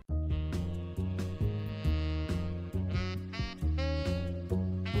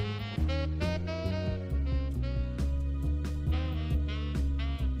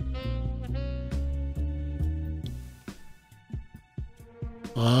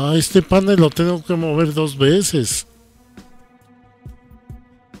 Ah, este panel lo tengo que mover 2 veces.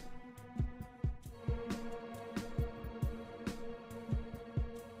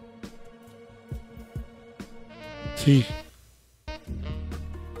 Sí.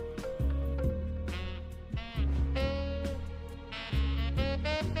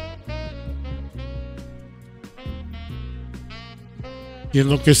 Y en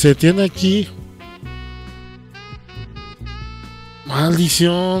lo que se tiene aquí.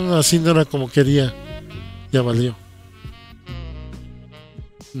 Maldición, así no era como quería. Ya valió.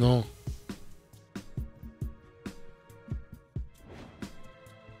 No.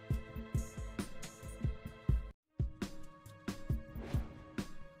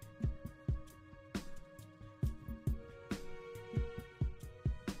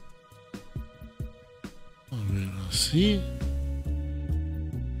 A ver, así.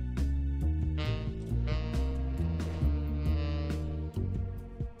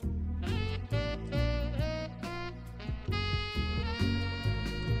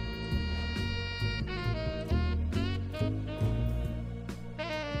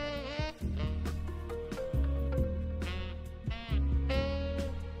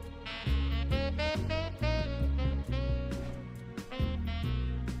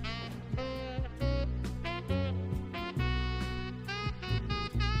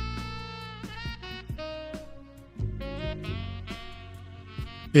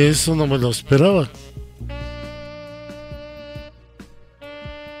 Eso no me lo esperaba.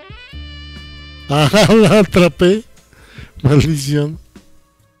 Ajá, la atrapé. Maldición.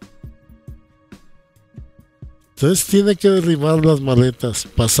 Entonces tiene que derribar las maletas,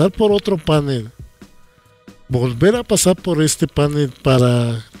 pasar por otro panel, volver a pasar por este panel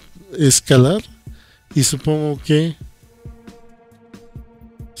para escalar. Y supongo que...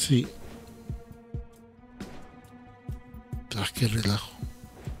 sí. Ah, qué relajo.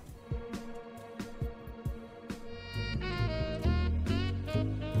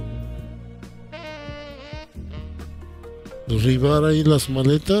 Derribar ahí las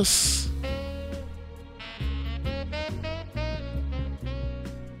maletas.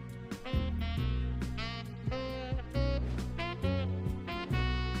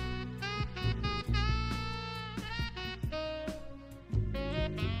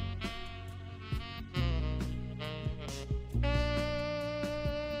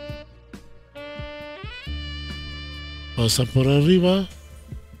 Pasa por arriba.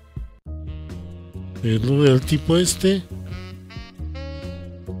 El tipo este.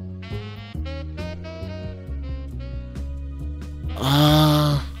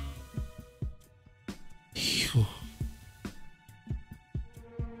 Ah. Hijo.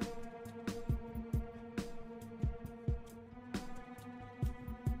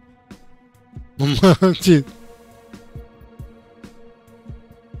 No manches.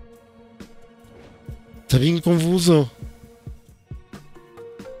 Está bien confuso.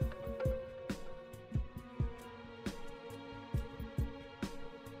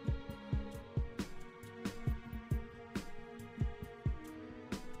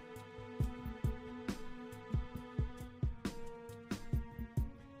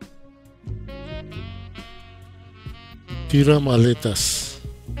 Tira maletas.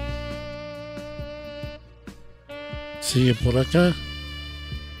 Sigue por acá.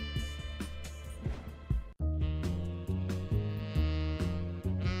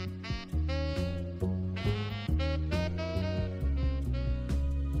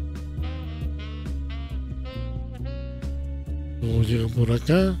 Luego llega por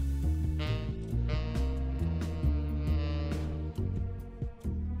acá.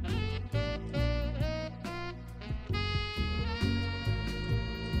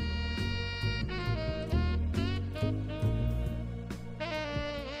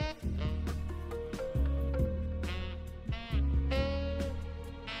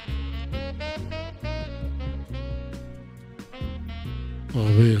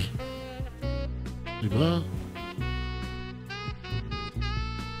 A ver. Ahí va.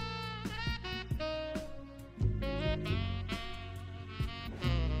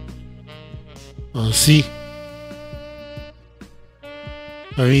 Así.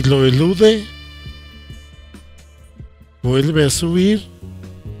 Ahí lo elude. Vuelve a subir.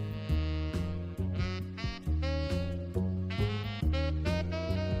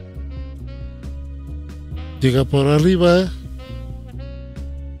 Llega por arriba.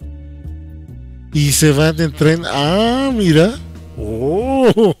 Y se van en tren. Ah, mira.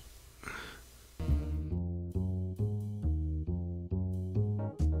 Oh.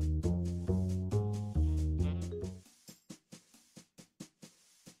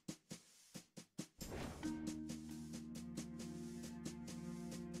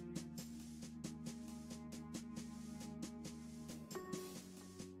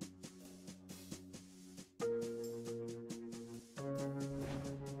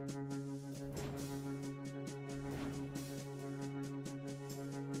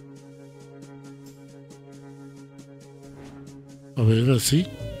 A ver, así.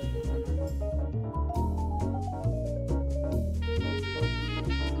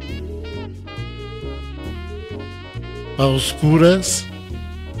 A oscuras.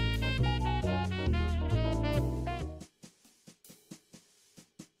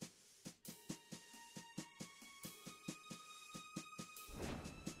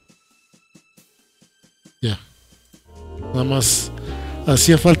 Ya. Nada más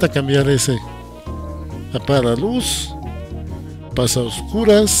hacía falta cambiar ese. Apaga la luz. Pasa a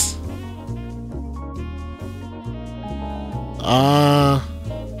oscuras. Ah.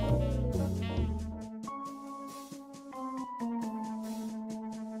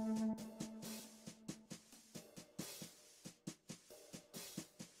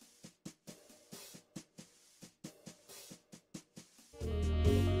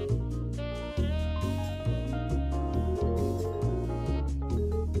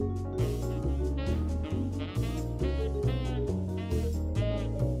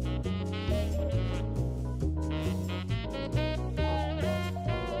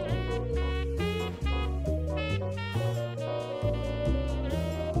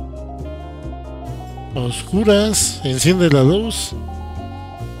 A oscuras, enciende la luz,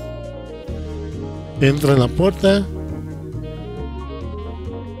 entra en la puerta,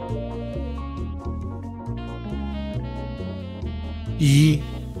 y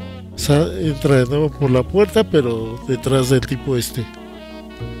entra de nuevo por la puerta, pero detrás del tipo este.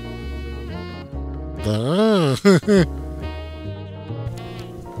 Ah.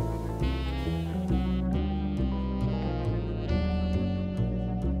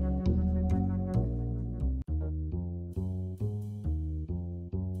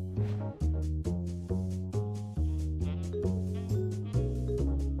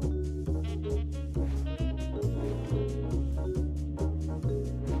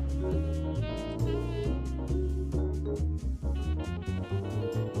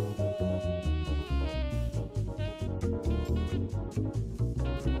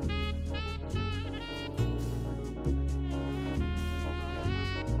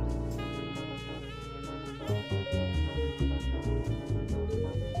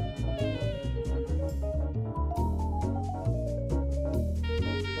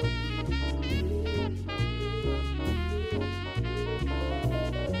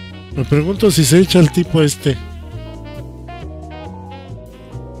 Me pregunto si se echa el tipo este.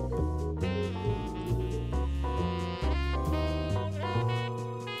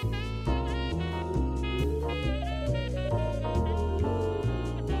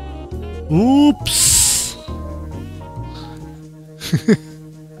 Ups.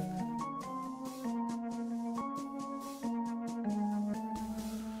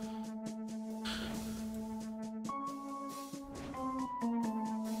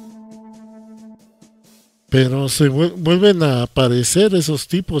 Pero se vuelven a aparecer esos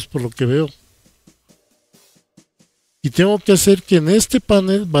tipos por lo que veo. Y tengo que hacer que en este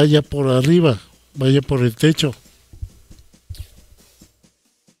panel vaya por arriba, vaya por el techo.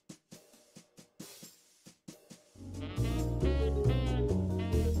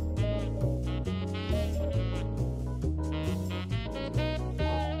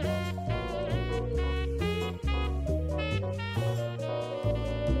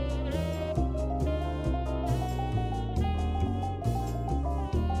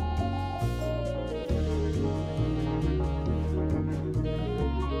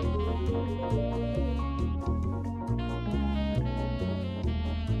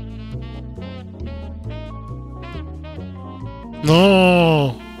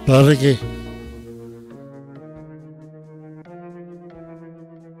 No, la regué.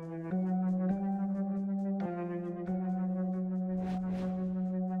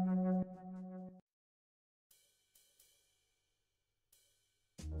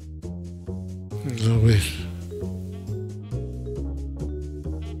 A ver.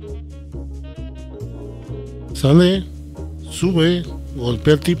 Sale, sube,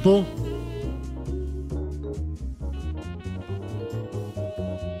 golpea al tipo.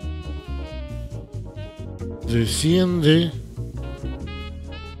 Desciende.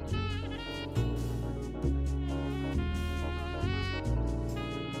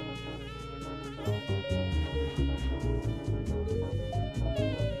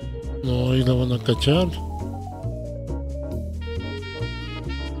 No, ahí la van a cachar.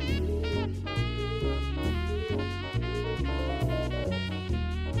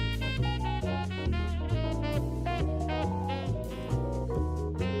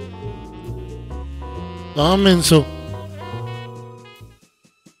 Ah, menso.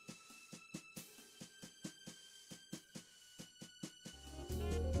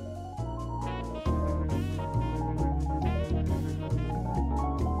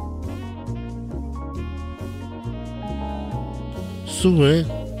 Sube.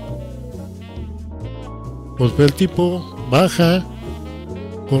 Golpea el tipo. Baja.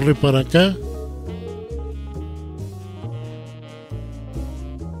 Corre para acá.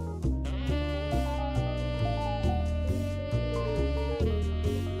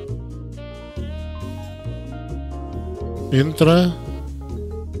 Entra.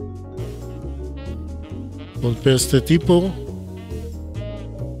 Golpea a este tipo.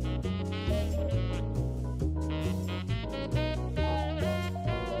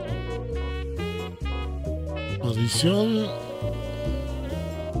 Adición.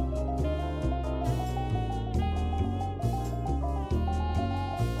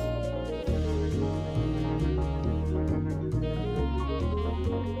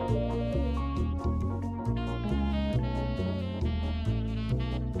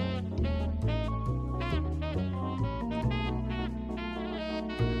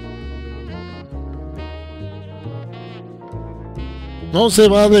 No se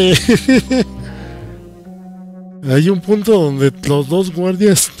vale. Hay un punto donde los dos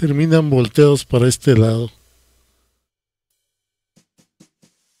guardias terminan volteados para este lado.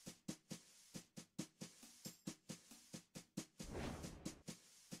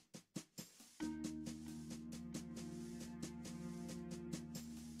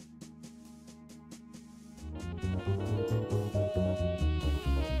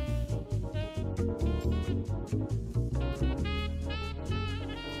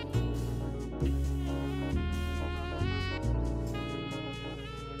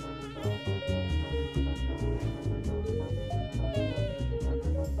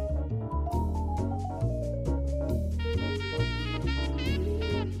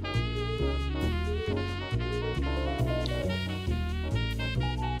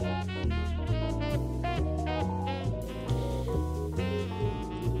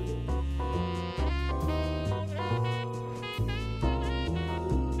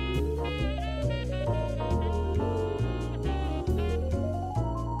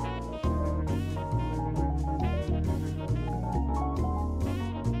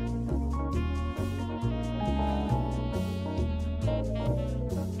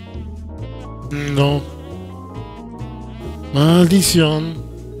 No. Maldición.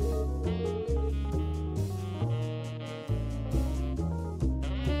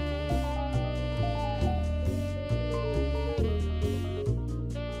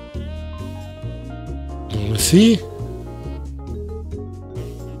 sí.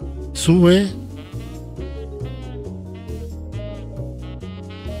 Sube.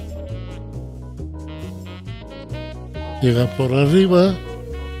 Llega por arriba.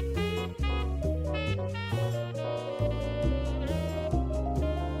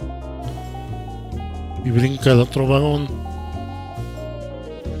 Y brinca al otro vagón.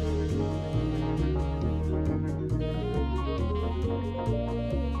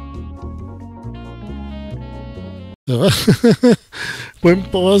 Buen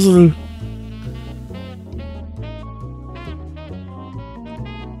puzzle.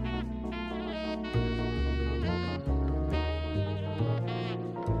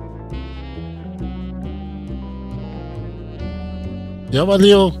 Ya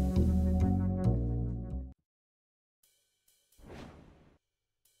valió.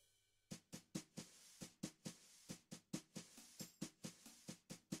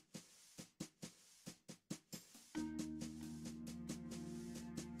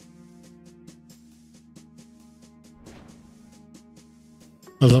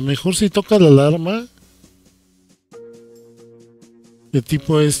 A lo mejor si toca la alarma de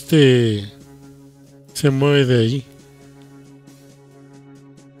tipo se mueve de ahí.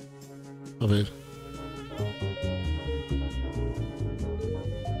 A ver.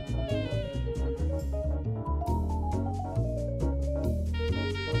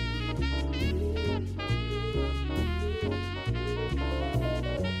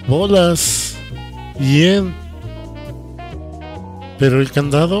 Bolas. Bien. Pero el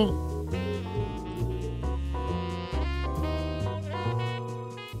candado.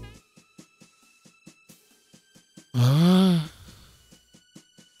 Ah.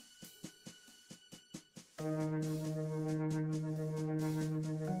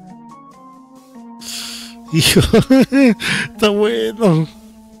 Hijo, está bueno.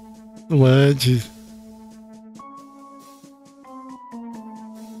 No manches.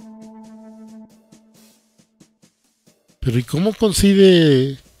 Pero ¿y cómo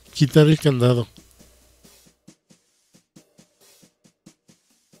consigue quitar el candado?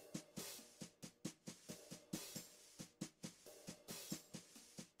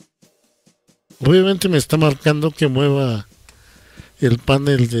 Obviamente me está marcando que mueva el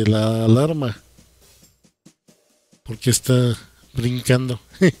panel de la alarma. Porque está brincando.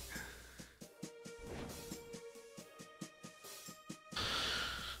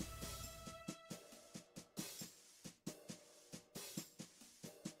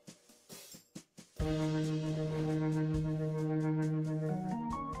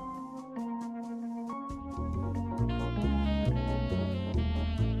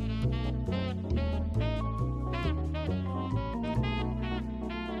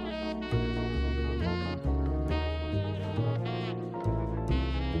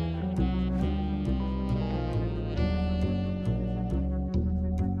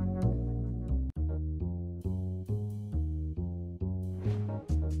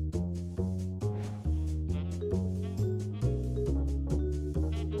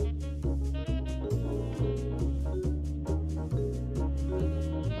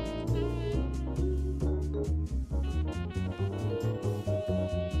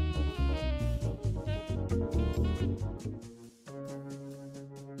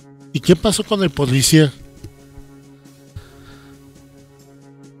 ¿Y qué pasó con el policía?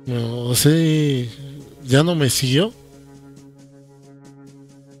 No sé, ¿ya no me siguió?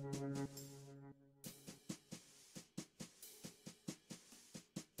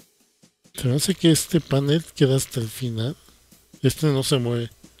 Se me hace que este panel queda hasta el final. Este no se mueve.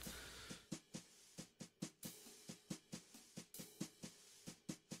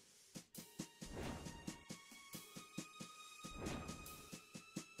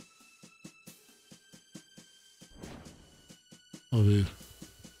 A ver.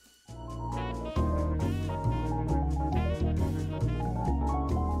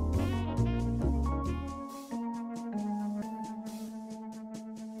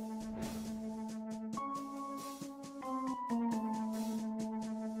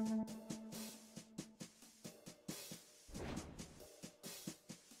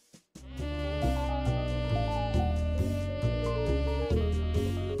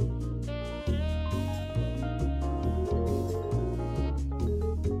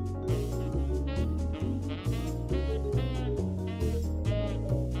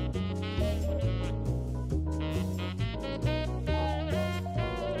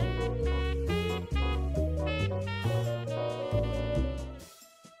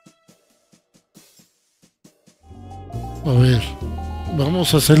 A ver,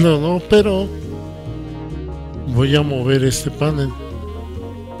 vamos a hacerlo, ¿no? Pero voy a mover este panel.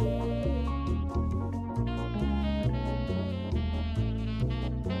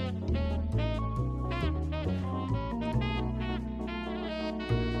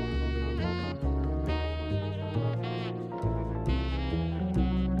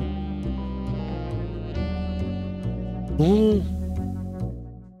 Uh,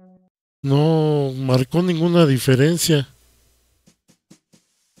 no marcó ninguna diferencia.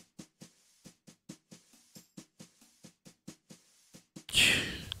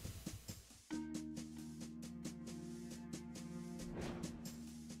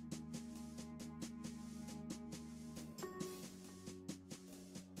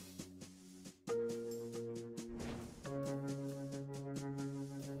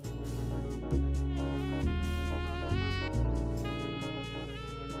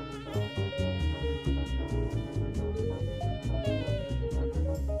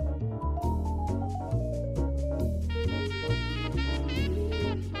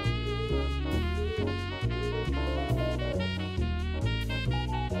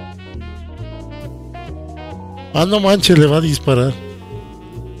 Ah, no manches, le va a disparar.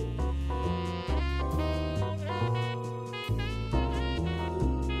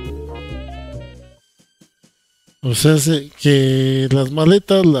 O sea, que las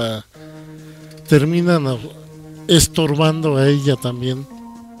maletas la terminan estorbando a ella también.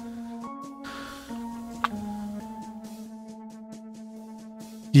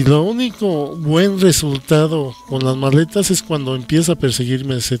 Y lo único buen resultado con las maletas es cuando empieza a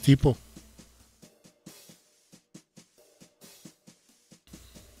perseguirme ese tipo.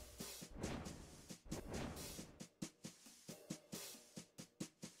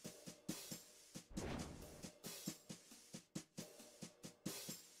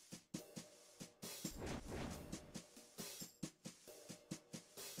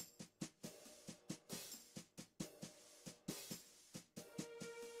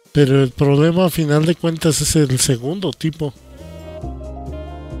 Pero el problema a final de cuentas es el segundo tipo.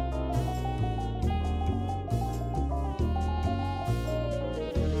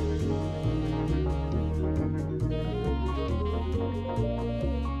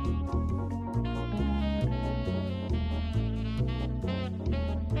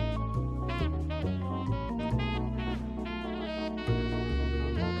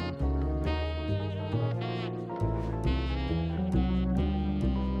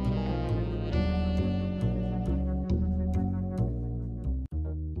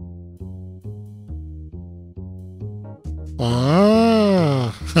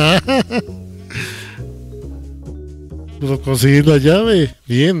 Ah, puedo conseguir la llave.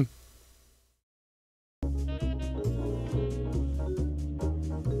 Bien.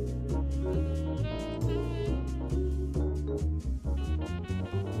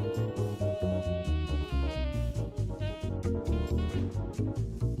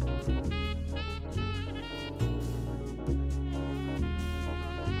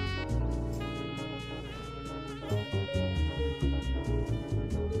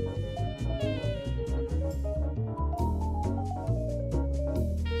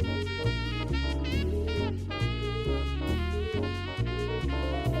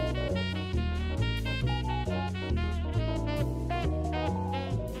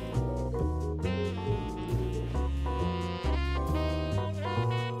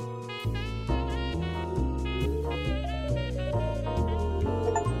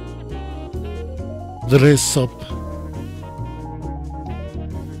 Dress up.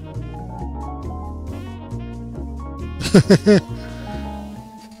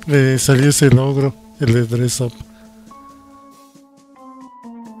 Me salió ese logro, el de dress up.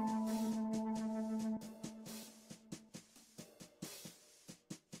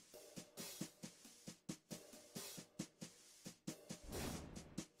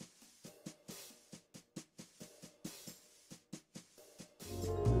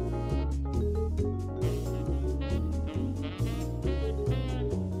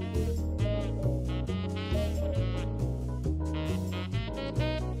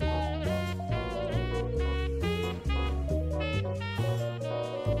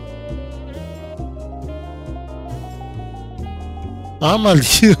 Ah,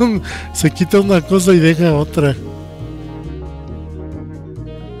 maldición. Se quita una cosa y deja otra.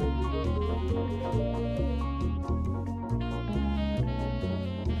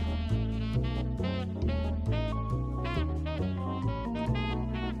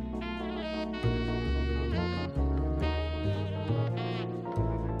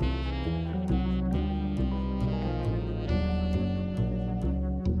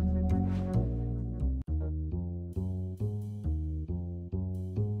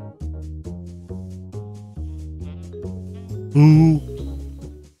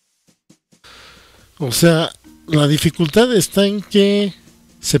 O sea, la dificultad está en que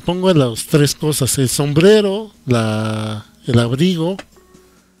se pongan las tres cosas: el sombrero, el abrigo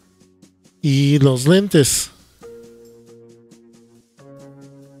y los lentes.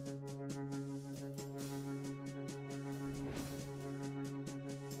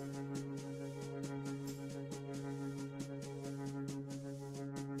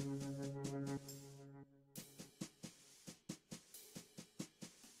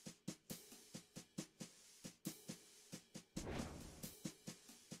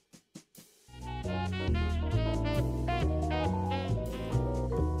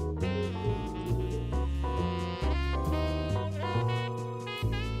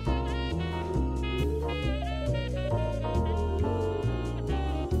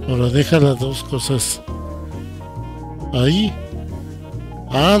 Ahora deja las dos cosas ahí.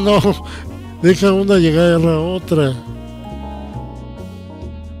 Ah, no. Deja una llegar a la otra.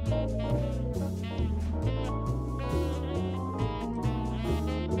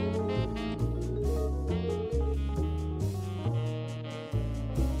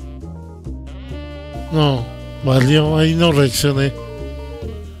 No, valió, ahí no reaccioné.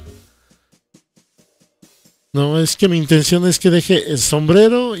 No, es que mi intención es que deje el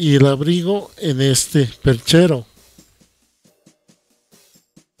sombrero y el abrigo en este perchero.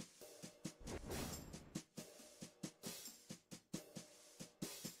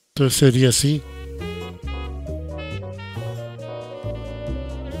 Entonces sería así.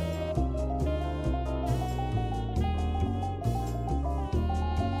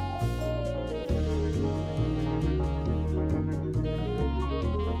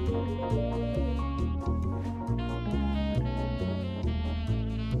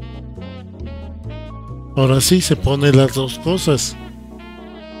 Ahora sí se pone las dos cosas.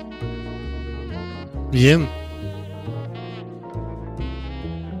 Bien.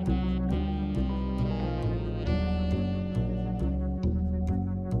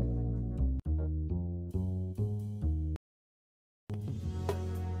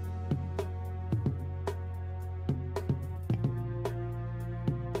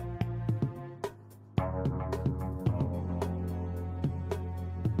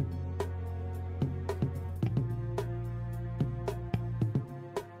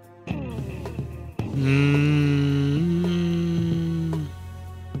 Mm.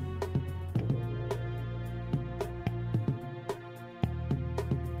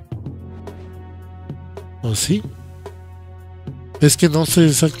 ¿O sí? Es que no sé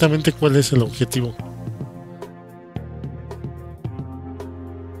exactamente cuál es el objetivo.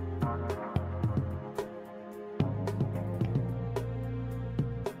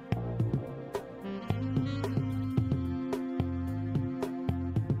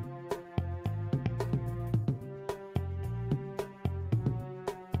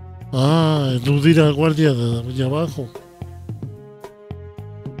 Ah, eludir al guardia de allá abajo.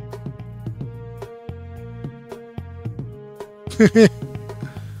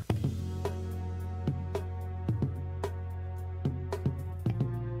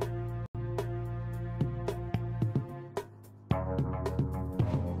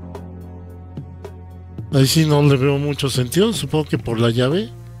 Ahí sí no le veo mucho sentido, supongo que por la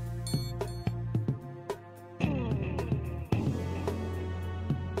llave.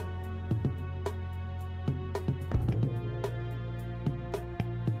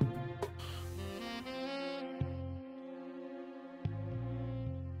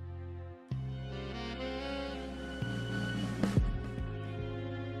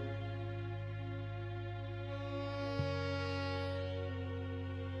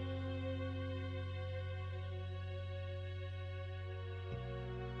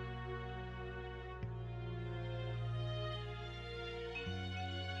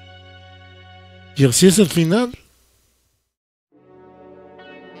 Y así es el final.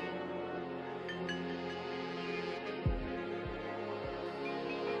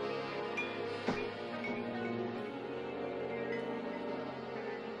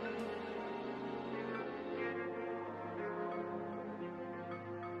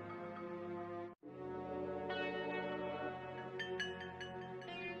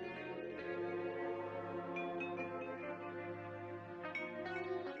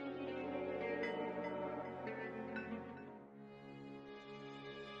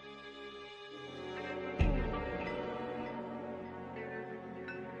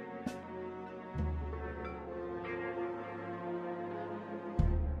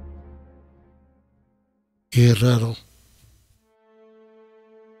 Qué raro.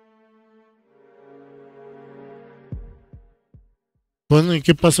 Bueno, ¿y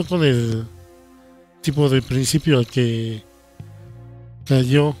qué pasó con el tipo de principio al que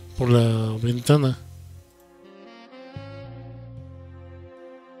cayó por la ventana?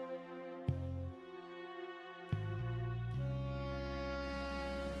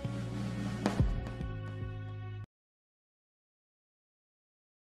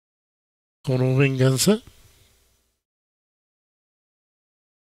 ¿Como venganza?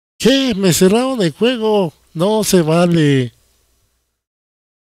 ¿Qué? Me cerraron el juego. No se vale.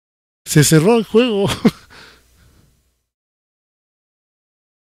 Se cerró el juego.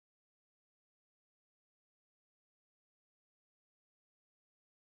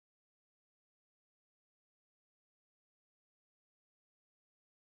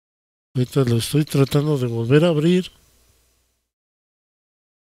 Ahorita lo estoy tratando de volver a abrir.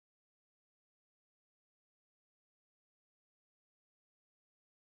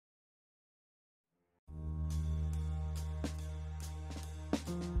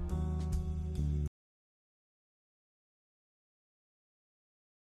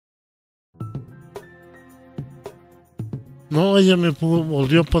 No, ella me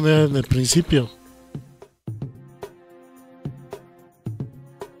volvió a poner en el principio.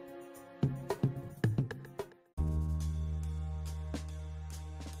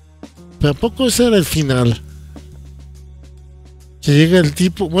 ¿Pero a poco ese era el final? Que llega el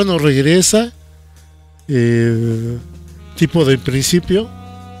tipo, bueno, regresa el tipo del principio,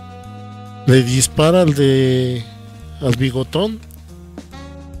 le dispara al bigotón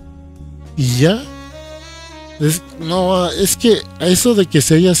y ya. No, es que a eso de que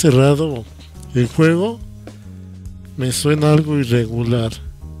se haya cerrado el juego me suena algo irregular.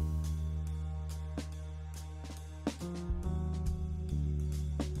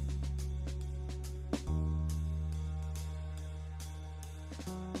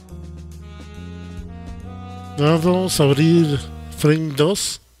 Ahora vamos a abrir frame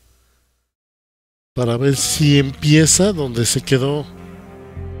 2 para ver si empieza donde se quedó,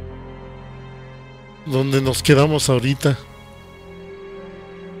 donde nos quedamos ahorita.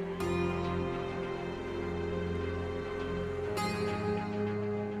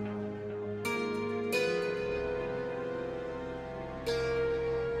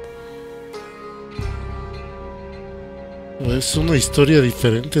 Es una historia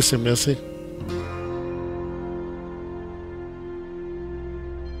diferente, se me hace.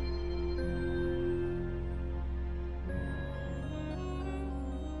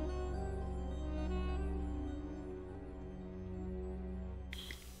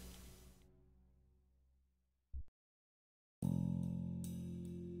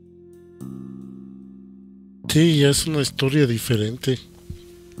 Sí, ya es una historia diferente.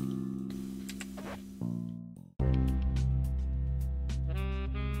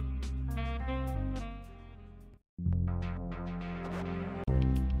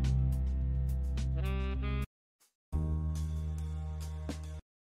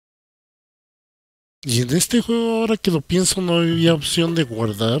 Y en este juego, ahora que lo pienso, no había opción de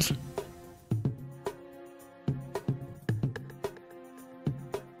guardar.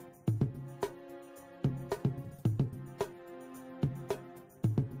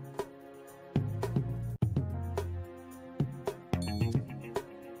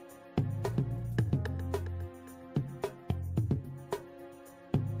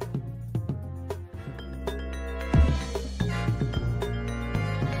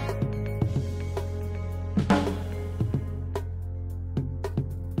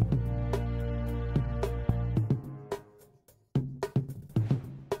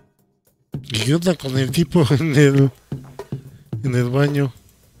 ¿Y qué onda con el tipo en el baño?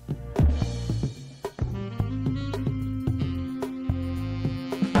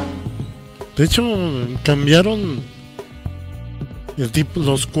 De hecho, cambiaron el tipo,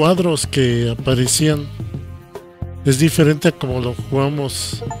 los cuadros que aparecían. Es diferente a como lo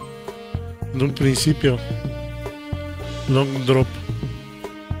jugamos en un principio. Long drop.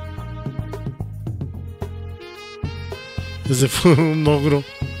 Ese fue un ogro.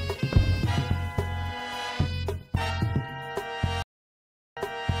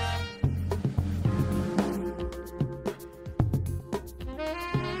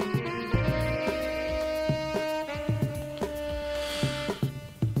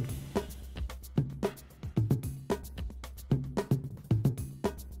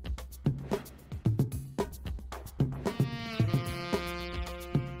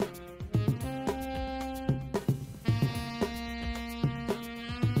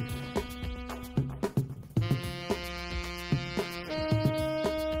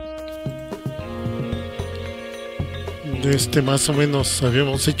 Más o menos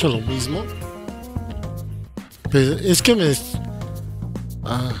habíamos hecho lo mismo. Pero es que me...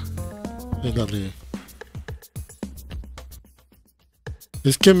 Dale.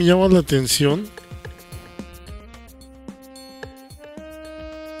 Es que me llama la atención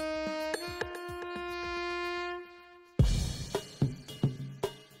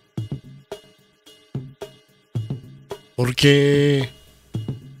porque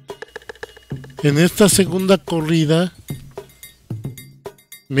en esta segunda corrida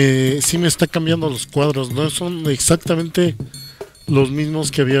sí me está cambiando los cuadros, no son exactamente los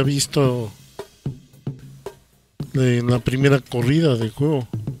mismos que había visto en la primera corrida del juego.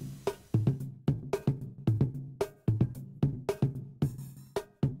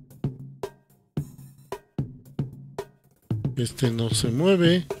 Este no se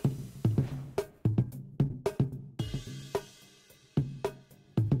mueve.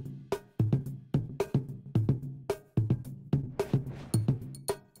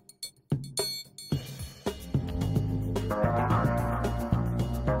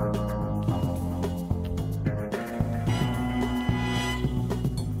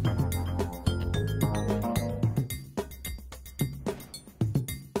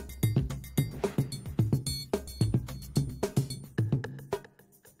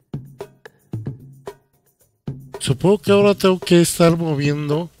 Supongo que ahora tengo que estar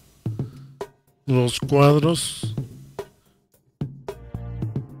moviendo los cuadros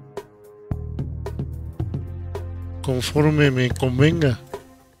conforme me convenga.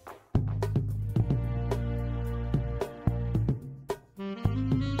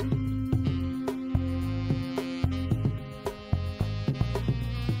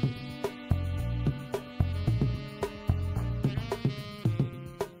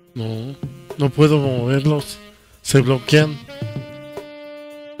 No, no puedo moverlos, se bloquean.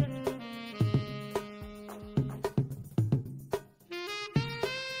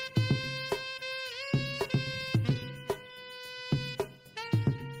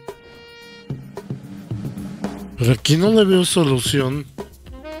 Pero aquí no le veo solución.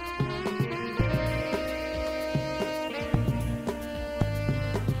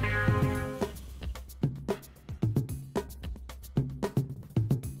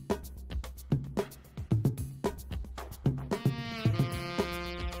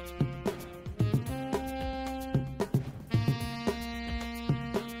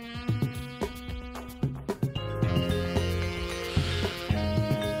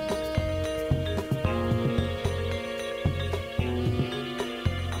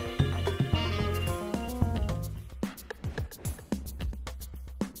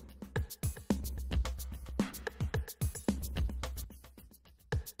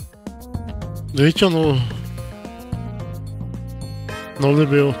 De hecho no le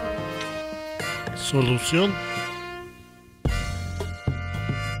veo solución.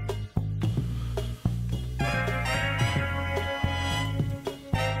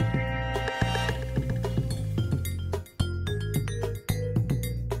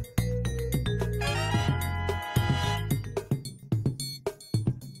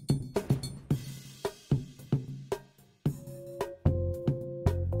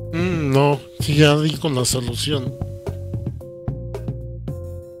 No, sí, ya di con la solución.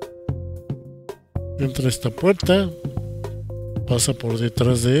 Entra esta puerta, pasa por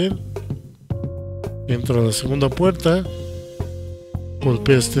detrás de él, entra a la segunda puerta,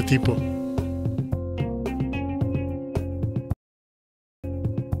 golpea a este tipo.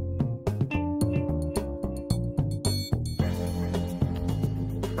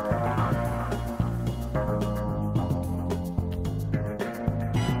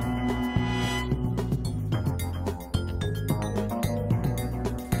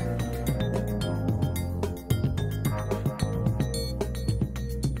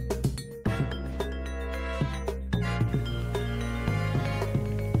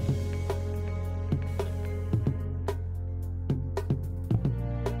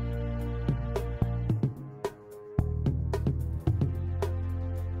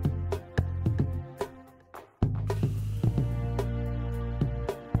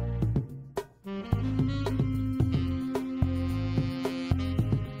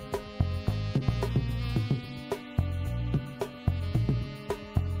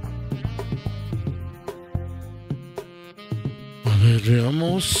 A ver,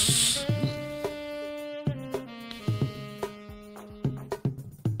 veamos.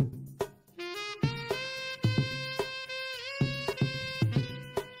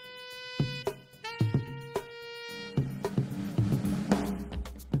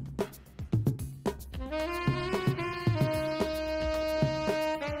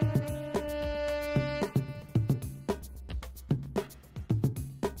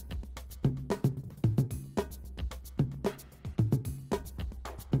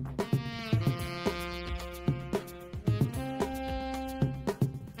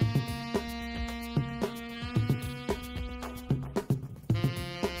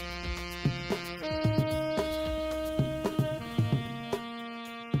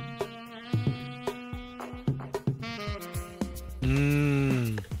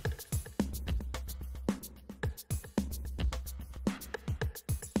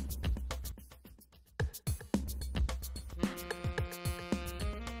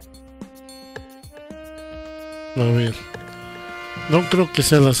 A ver, no creo que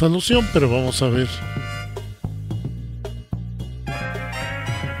sea la solución, pero vamos a ver.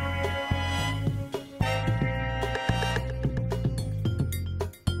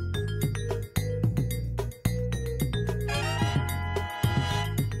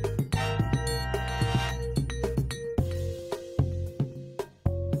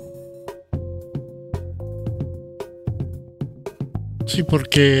 Sí,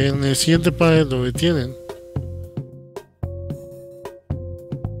 porque en el siguiente panel lo detienen.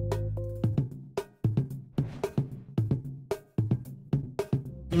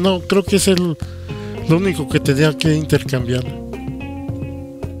 No, creo que es lo único que tenía que intercambiar.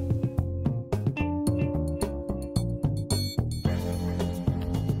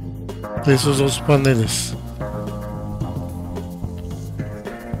 de esos dos paneles.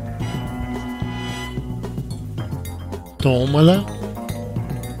 Tómala.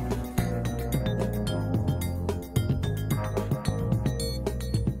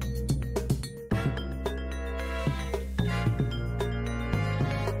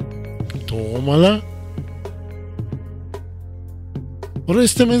 Tómala. Por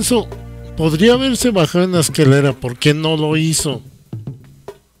este menso podría haberse bajado en la escalera. ¿Por qué no lo hizo?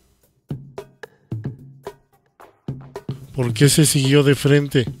 ¿Por qué se siguió de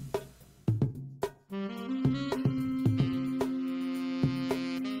frente?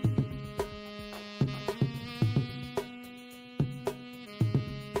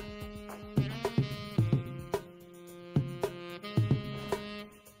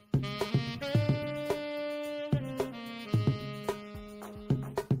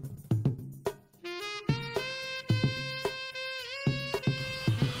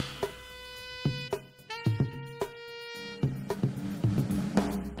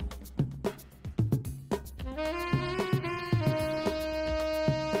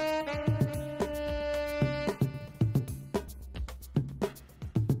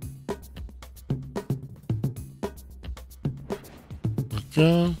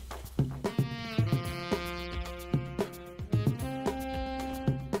 Acá.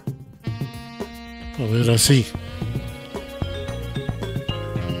 A ver, así.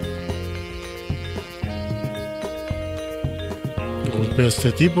 Golpea a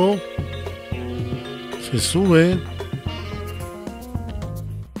este tipo. Se sube.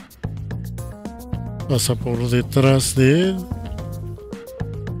 Pasa por detrás de él.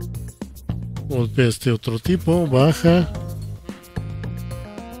 Golpea a este otro tipo. Baja.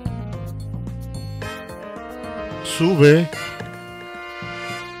 Sube.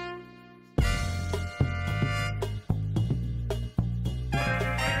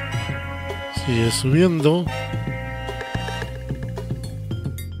 Sigue subiendo.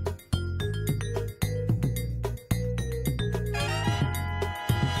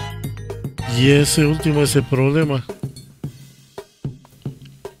 Y ese último es el problema.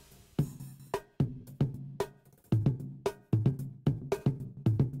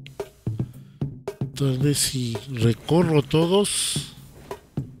 Tal vez si recorro todos.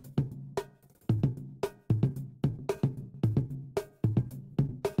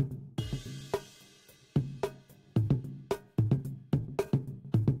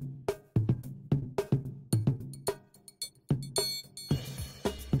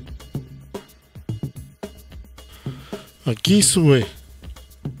 Aquí sube.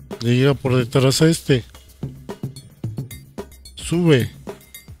 Le llega por detrás a este. Sube.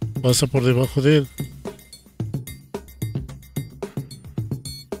 Pasa por debajo de él.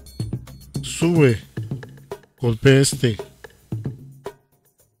 Sube. Golpea a este.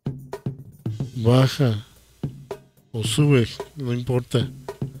 Baja. O sube. No importa.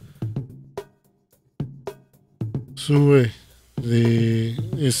 Sube.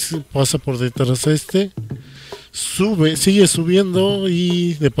 Pasa por detrás a este. Sube. Sigue subiendo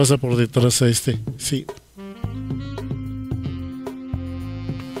y le pasa por detrás a este. Sí.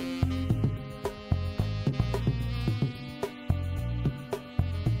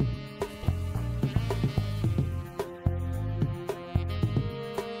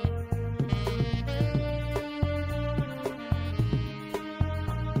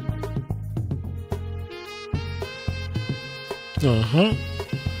 Ajá.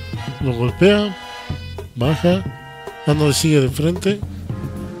 Lo golpea. Baja. Ah, no, sigue de frente.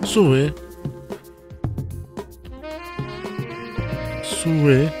 Sube.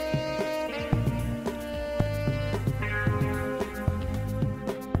 Sube.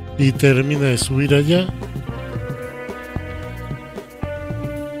 Y termina de subir allá.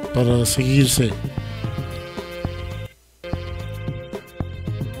 Para seguirse.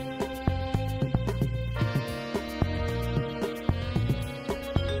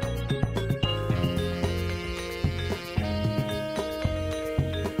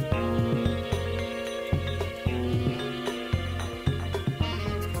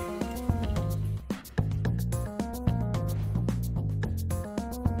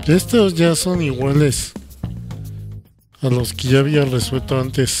 Estos ya son iguales a los que ya había resuelto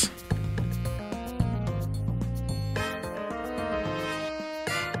antes.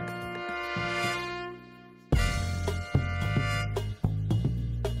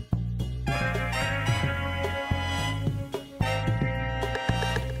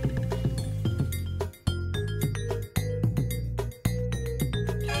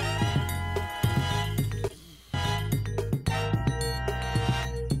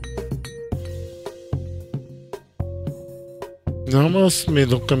 Nada más me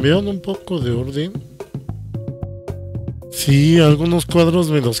lo cambiaron un poco de orden. Sí, algunos cuadros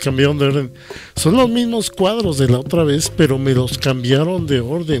me los cambiaron de orden. Son los mismos cuadros de la otra vez, pero me los cambiaron de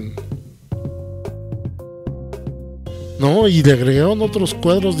orden. No, y le agregaron otros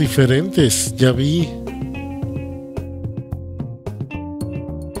cuadros diferentes, ya vi.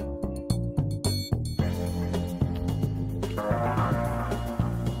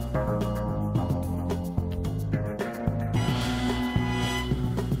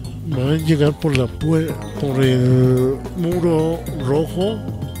 Voy a llegar por por el muro rojo.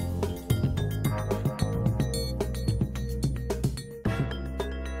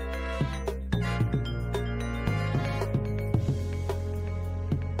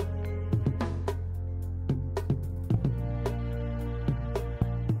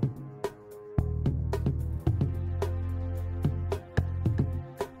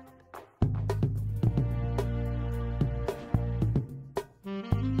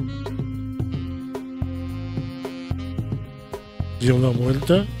 Dio la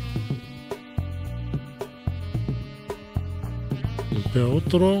vuelta. Golpea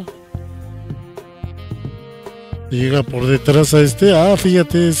otro. Llega por detrás a este. Ah,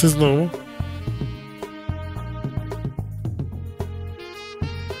 fíjate, ese es nuevo.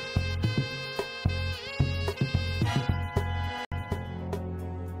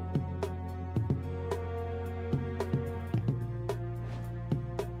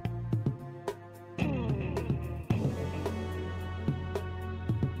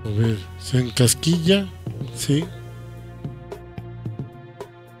 A ver, se encasquilla. Sí.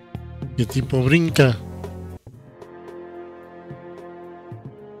 ¿Qué tipo brinca?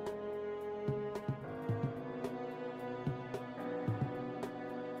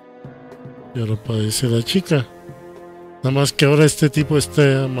 Y ahora aparece la chica. Nada más que ahora este tipo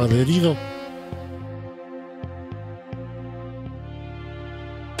está malherido.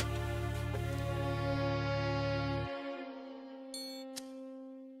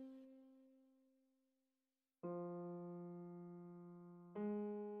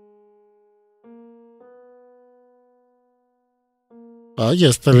 Ay,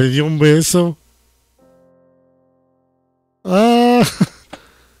 hasta le dio un beso. Ah,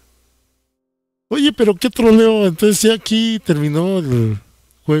 oye, pero qué troleo. Entonces ya aquí terminó el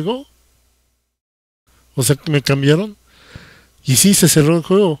juego. O sea, que me cambiaron. Y sí, se cerró el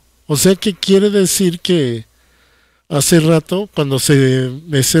juego. O sea, que quiere decir que hace rato, cuando se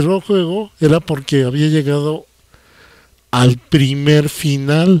me cerró el juego, era porque había llegado al primer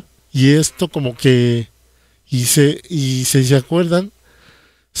final. Y esto como que, se acuerdan,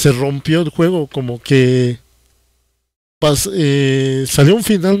 se rompió el juego, como que salió un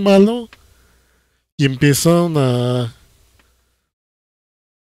final malo y empezaron a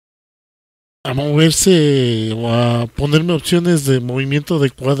moverse o a ponerme opciones de movimiento de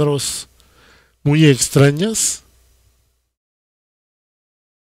cuadros muy extrañas.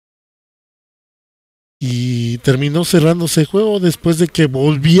 Y terminó cerrándose el juego después de que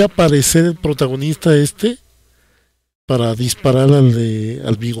volvía a aparecer el protagonista este para disparar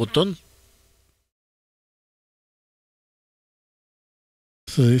al bigotón.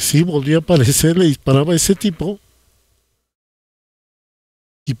 Sí, volvió a aparecer, le disparaba a ese tipo.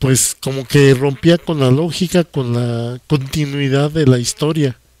 Y pues como que rompía con la lógica, con la continuidad de la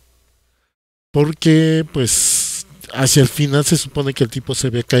historia. Porque pues hacia el final se supone que el tipo se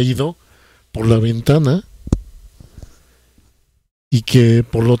había caído por la ventana y que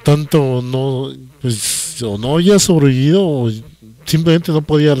por lo tanto no, pues o no había sobrevivido o simplemente no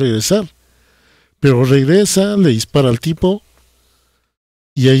podía regresar. Pero regresa, le dispara al tipo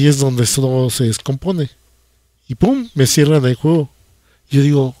y ahí es donde todo se descompone. Y pum, me cierran el juego. Yo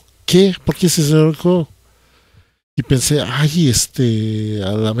digo, ¿qué? ¿Por qué se cerró el juego? Y pensé, ay,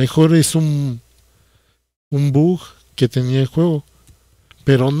 a lo mejor es un bug que tenía el juego.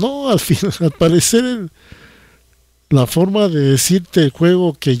 Pero no, al final, al parecer, la forma de decirte el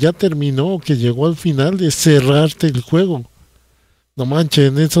juego que ya terminó, que llegó al final, es cerrarte el juego. No manches,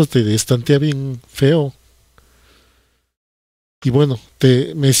 en eso te destantea bien feo. Y bueno,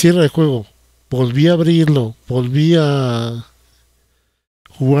 me cierra el juego. Volví a abrirlo, volví a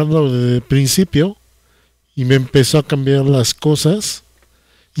jugarlo desde el principio y me empezó a cambiar las cosas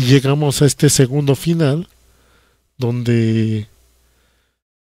y llegamos a este segundo final donde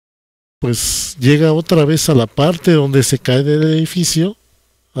pues llega otra vez a la parte donde se cae del edificio,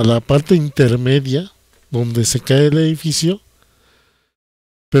 a la parte intermedia donde se cae el edificio,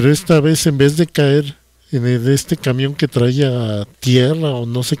 pero esta vez en vez de caer en este camión que traía tierra o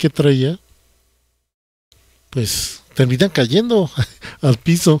no sé qué traía, pues termina cayendo al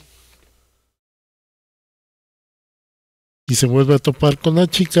piso. y se vuelve a topar con la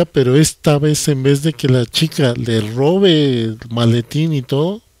chica, pero esta vez en vez de que la chica le robe el maletín y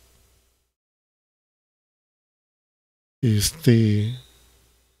todo,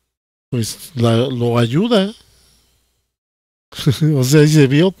 pues lo ayuda. O sea, y se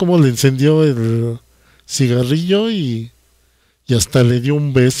vio cómo le encendió el cigarrillo y hasta le dio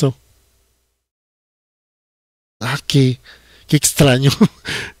un beso. Ah, qué extraño.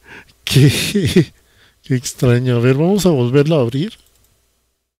 qué, qué extraño. A ver, vamos a volverlo a abrir.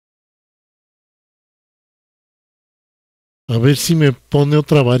 A ver si me pone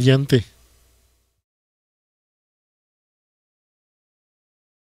otra variante.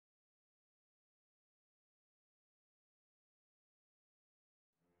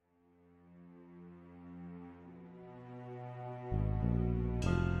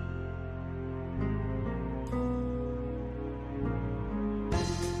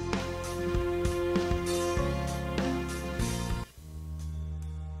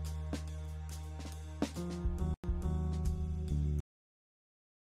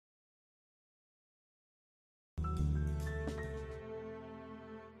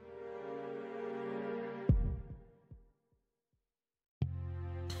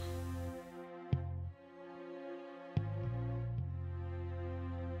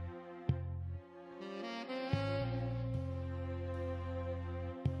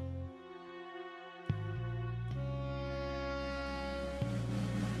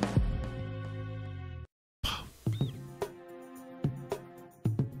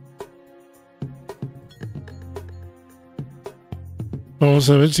 Vamos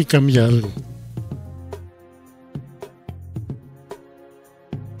a ver si cambia algo.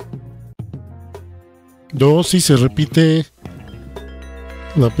 Dos, y se repite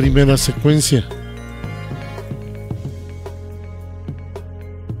la primera secuencia.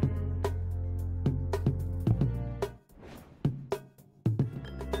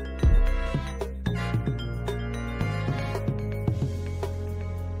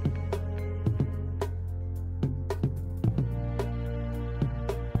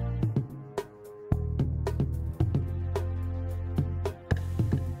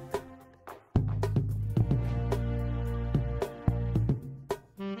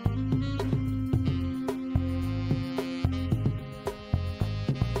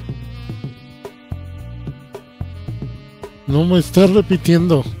 No me está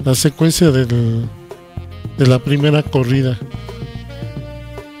repitiendo la secuencia de la primera corrida.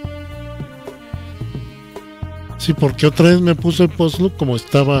 Sí, porque otra vez me puso el post-loop como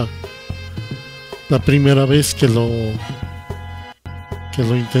estaba la primera vez que lo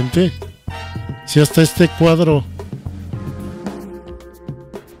intenté. Sí, hasta este cuadro.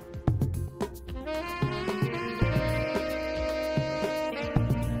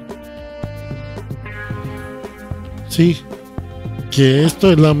 Sí, que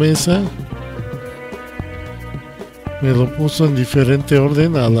esto es la mesa. Me lo puso en diferente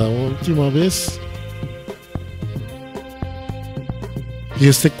orden a la última vez. Y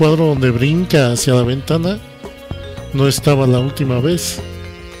este cuadro donde brinca hacia la ventana no estaba la última vez.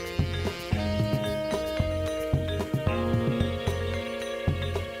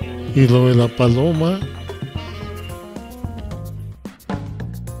 Y lo de la paloma.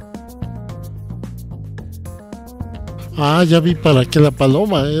 Ah, ya vi para qué la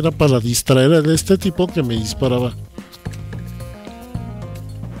paloma. Era para distraer a este tipo que me disparaba.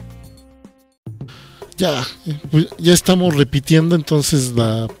 Ya, pues ya estamos repitiendo entonces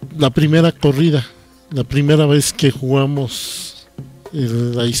la primera corrida. La primera vez que jugamos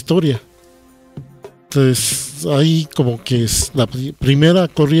la historia. Entonces ahí como que es la primera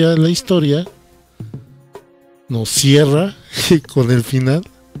corrida de la historia. Nos cierra con el final.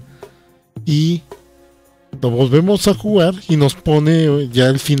 Y lo volvemos a jugar y nos pone ya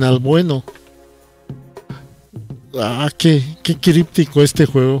el final bueno. Ah, qué críptico este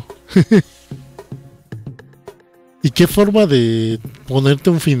juego. Y qué forma de ponerte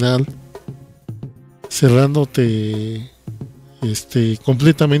un final cerrándote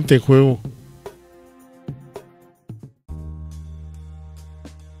completamente el juego.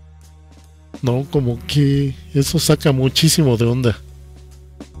 No, como que eso saca muchísimo de onda.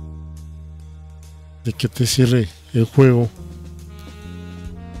 De que te cierre el juego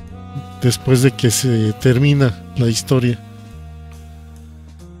después de que se termina la historia.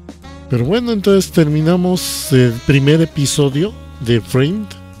 Pero bueno, entonces terminamos el primer episodio de Framed.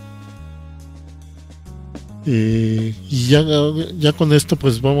 Y ya con esto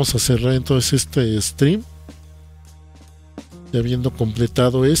pues vamos a cerrar entonces este stream. Ya habiendo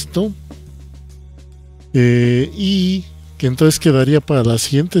completado esto. Y que entonces quedaría para la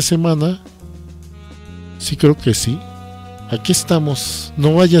siguiente semana. Sí, creo que sí. aquí estamos.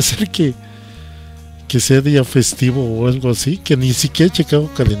 No vaya a ser que sea día festivo o algo así, que ni siquiera he checado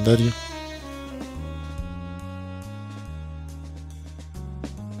calendario.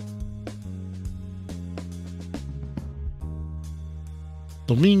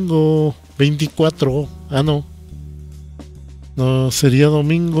 Domingo 24. Ah, no. No, sería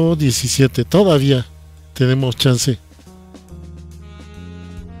domingo 17. Todavía tenemos chance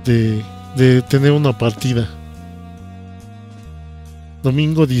de tener una partida.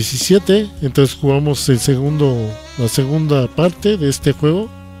 Domingo 17. Entonces jugamos la segunda parte de este juego.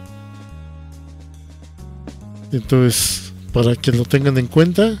 Entonces, para que lo tengan en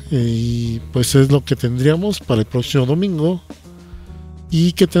cuenta. Y pues es lo que tendríamos para el próximo domingo.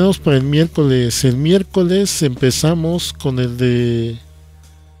 ¿Y qué tenemos para el miércoles? El miércoles empezamos con el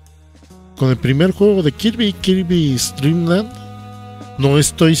primer juego de Kirby's Dream Land. No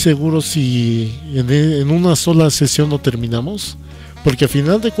estoy seguro si en una sola sesión lo terminamos, porque a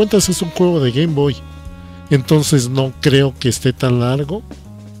final de cuentas es un juego de Game Boy. Entonces no creo que esté tan largo.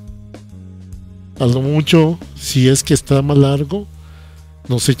 A lo mucho, si es que está más largo,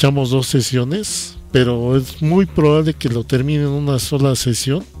 nos echamos 2 sesiones. Pero es muy probable que lo termine en una sola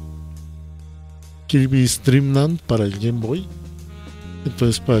sesión. Kirby's Dream Land para el Game Boy.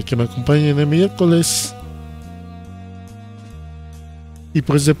 Entonces, para que me acompañen el miércoles. Y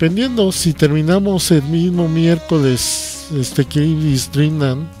pues dependiendo, si terminamos el mismo miércoles Kirby's Dream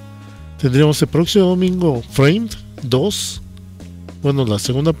Land, tendríamos el próximo domingo Framed 2. Bueno, la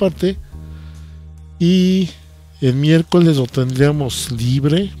segunda parte. Y el miércoles lo tendríamos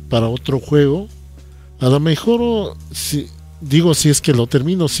libre para otro juego. A lo mejor, si es que lo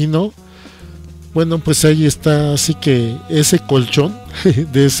termino, si no, bueno, pues ahí está. Así que ese colchón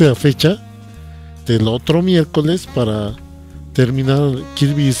de esa fecha del otro miércoles para terminar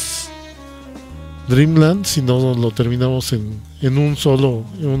Kirby's Dream Land, si no lo terminamos en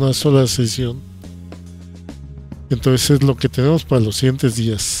una sola sesión. Entonces es lo que tenemos para los siguientes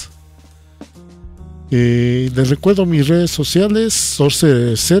días. Les recuerdo mis redes sociales: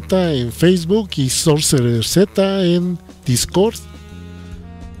 SorcererZ en Facebook y SorcererZ en Discord.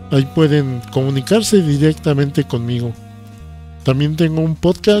 Ahí pueden comunicarse directamente conmigo. También tengo un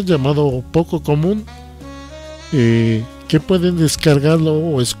podcast llamado Poco Común, que pueden descargarlo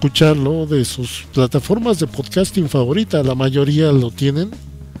o escucharlo de sus plataformas de podcasting favorita. La mayoría lo tienen.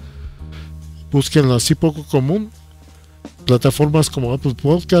 Búsquenlo así, Poco Común. Plataformas como Apple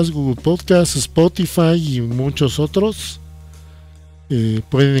Podcasts, Google Podcasts, Spotify y muchos otros.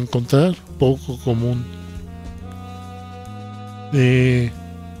 Pueden encontrar Poco Común.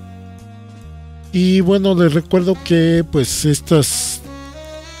 Y bueno, les recuerdo que pues estos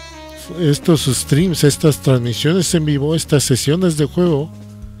streams, estas transmisiones en vivo, estas sesiones de juego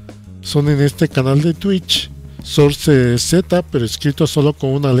son en este canal de Twitch, SorcererZ, pero escrito solo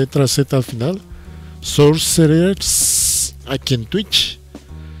con una letra Z al final. Sorcerers aquí en Twitch,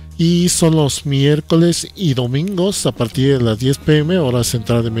 y son los miércoles y domingos a partir de las 10 p.m. hora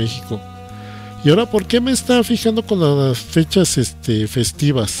central de México. Y ahora, ¿por qué me estaba fijando con las fechas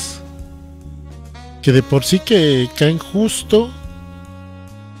festivas? Que de por sí que caen justo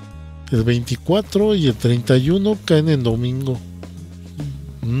el 24 y el 31 caen en domingo.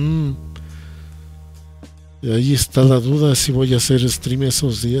 Y ahí está la duda si voy a hacer stream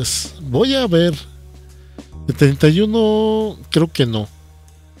esos días. Voy a ver. El 31 creo que no,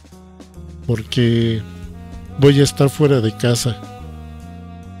 porque voy a estar fuera de casa.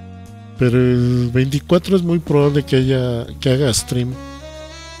 Pero el 24 es muy probable que haga stream.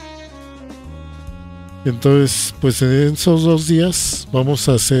 Entonces, pues en esos 2 días vamos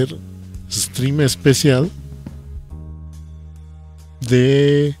a hacer stream especial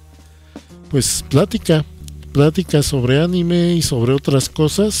de pues plática sobre anime y sobre otras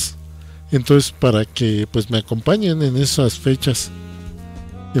cosas. Entonces, para que pues me acompañen en esas fechas,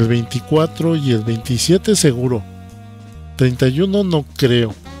 el 24 y el 27 seguro, 31 no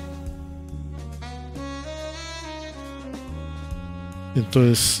creo.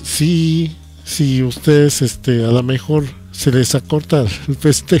 Entonces, si ustedes a lo mejor se les acorta el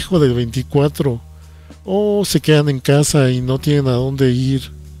festejo del 24, o se quedan en casa y no tienen a dónde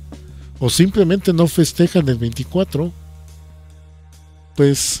ir, o simplemente no festejan el 24,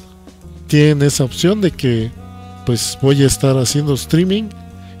 pues tienen esa opción de que pues voy a estar haciendo streaming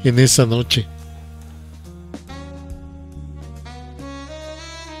en esa noche.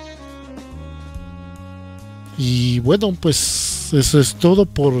 Y bueno, pues eso es todo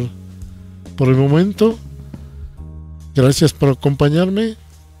por el momento. Gracias por acompañarme.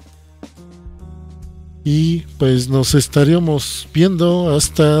 Y pues nos estaríamos viendo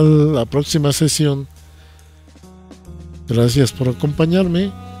hasta la próxima sesión. Gracias por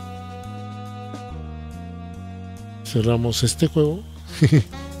acompañarme. Cerramos este juego.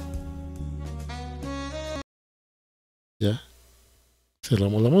 Ya.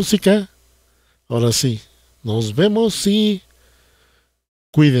 Cerramos la música. Ahora sí. Nos vemos y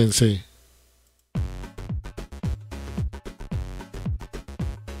cuídense.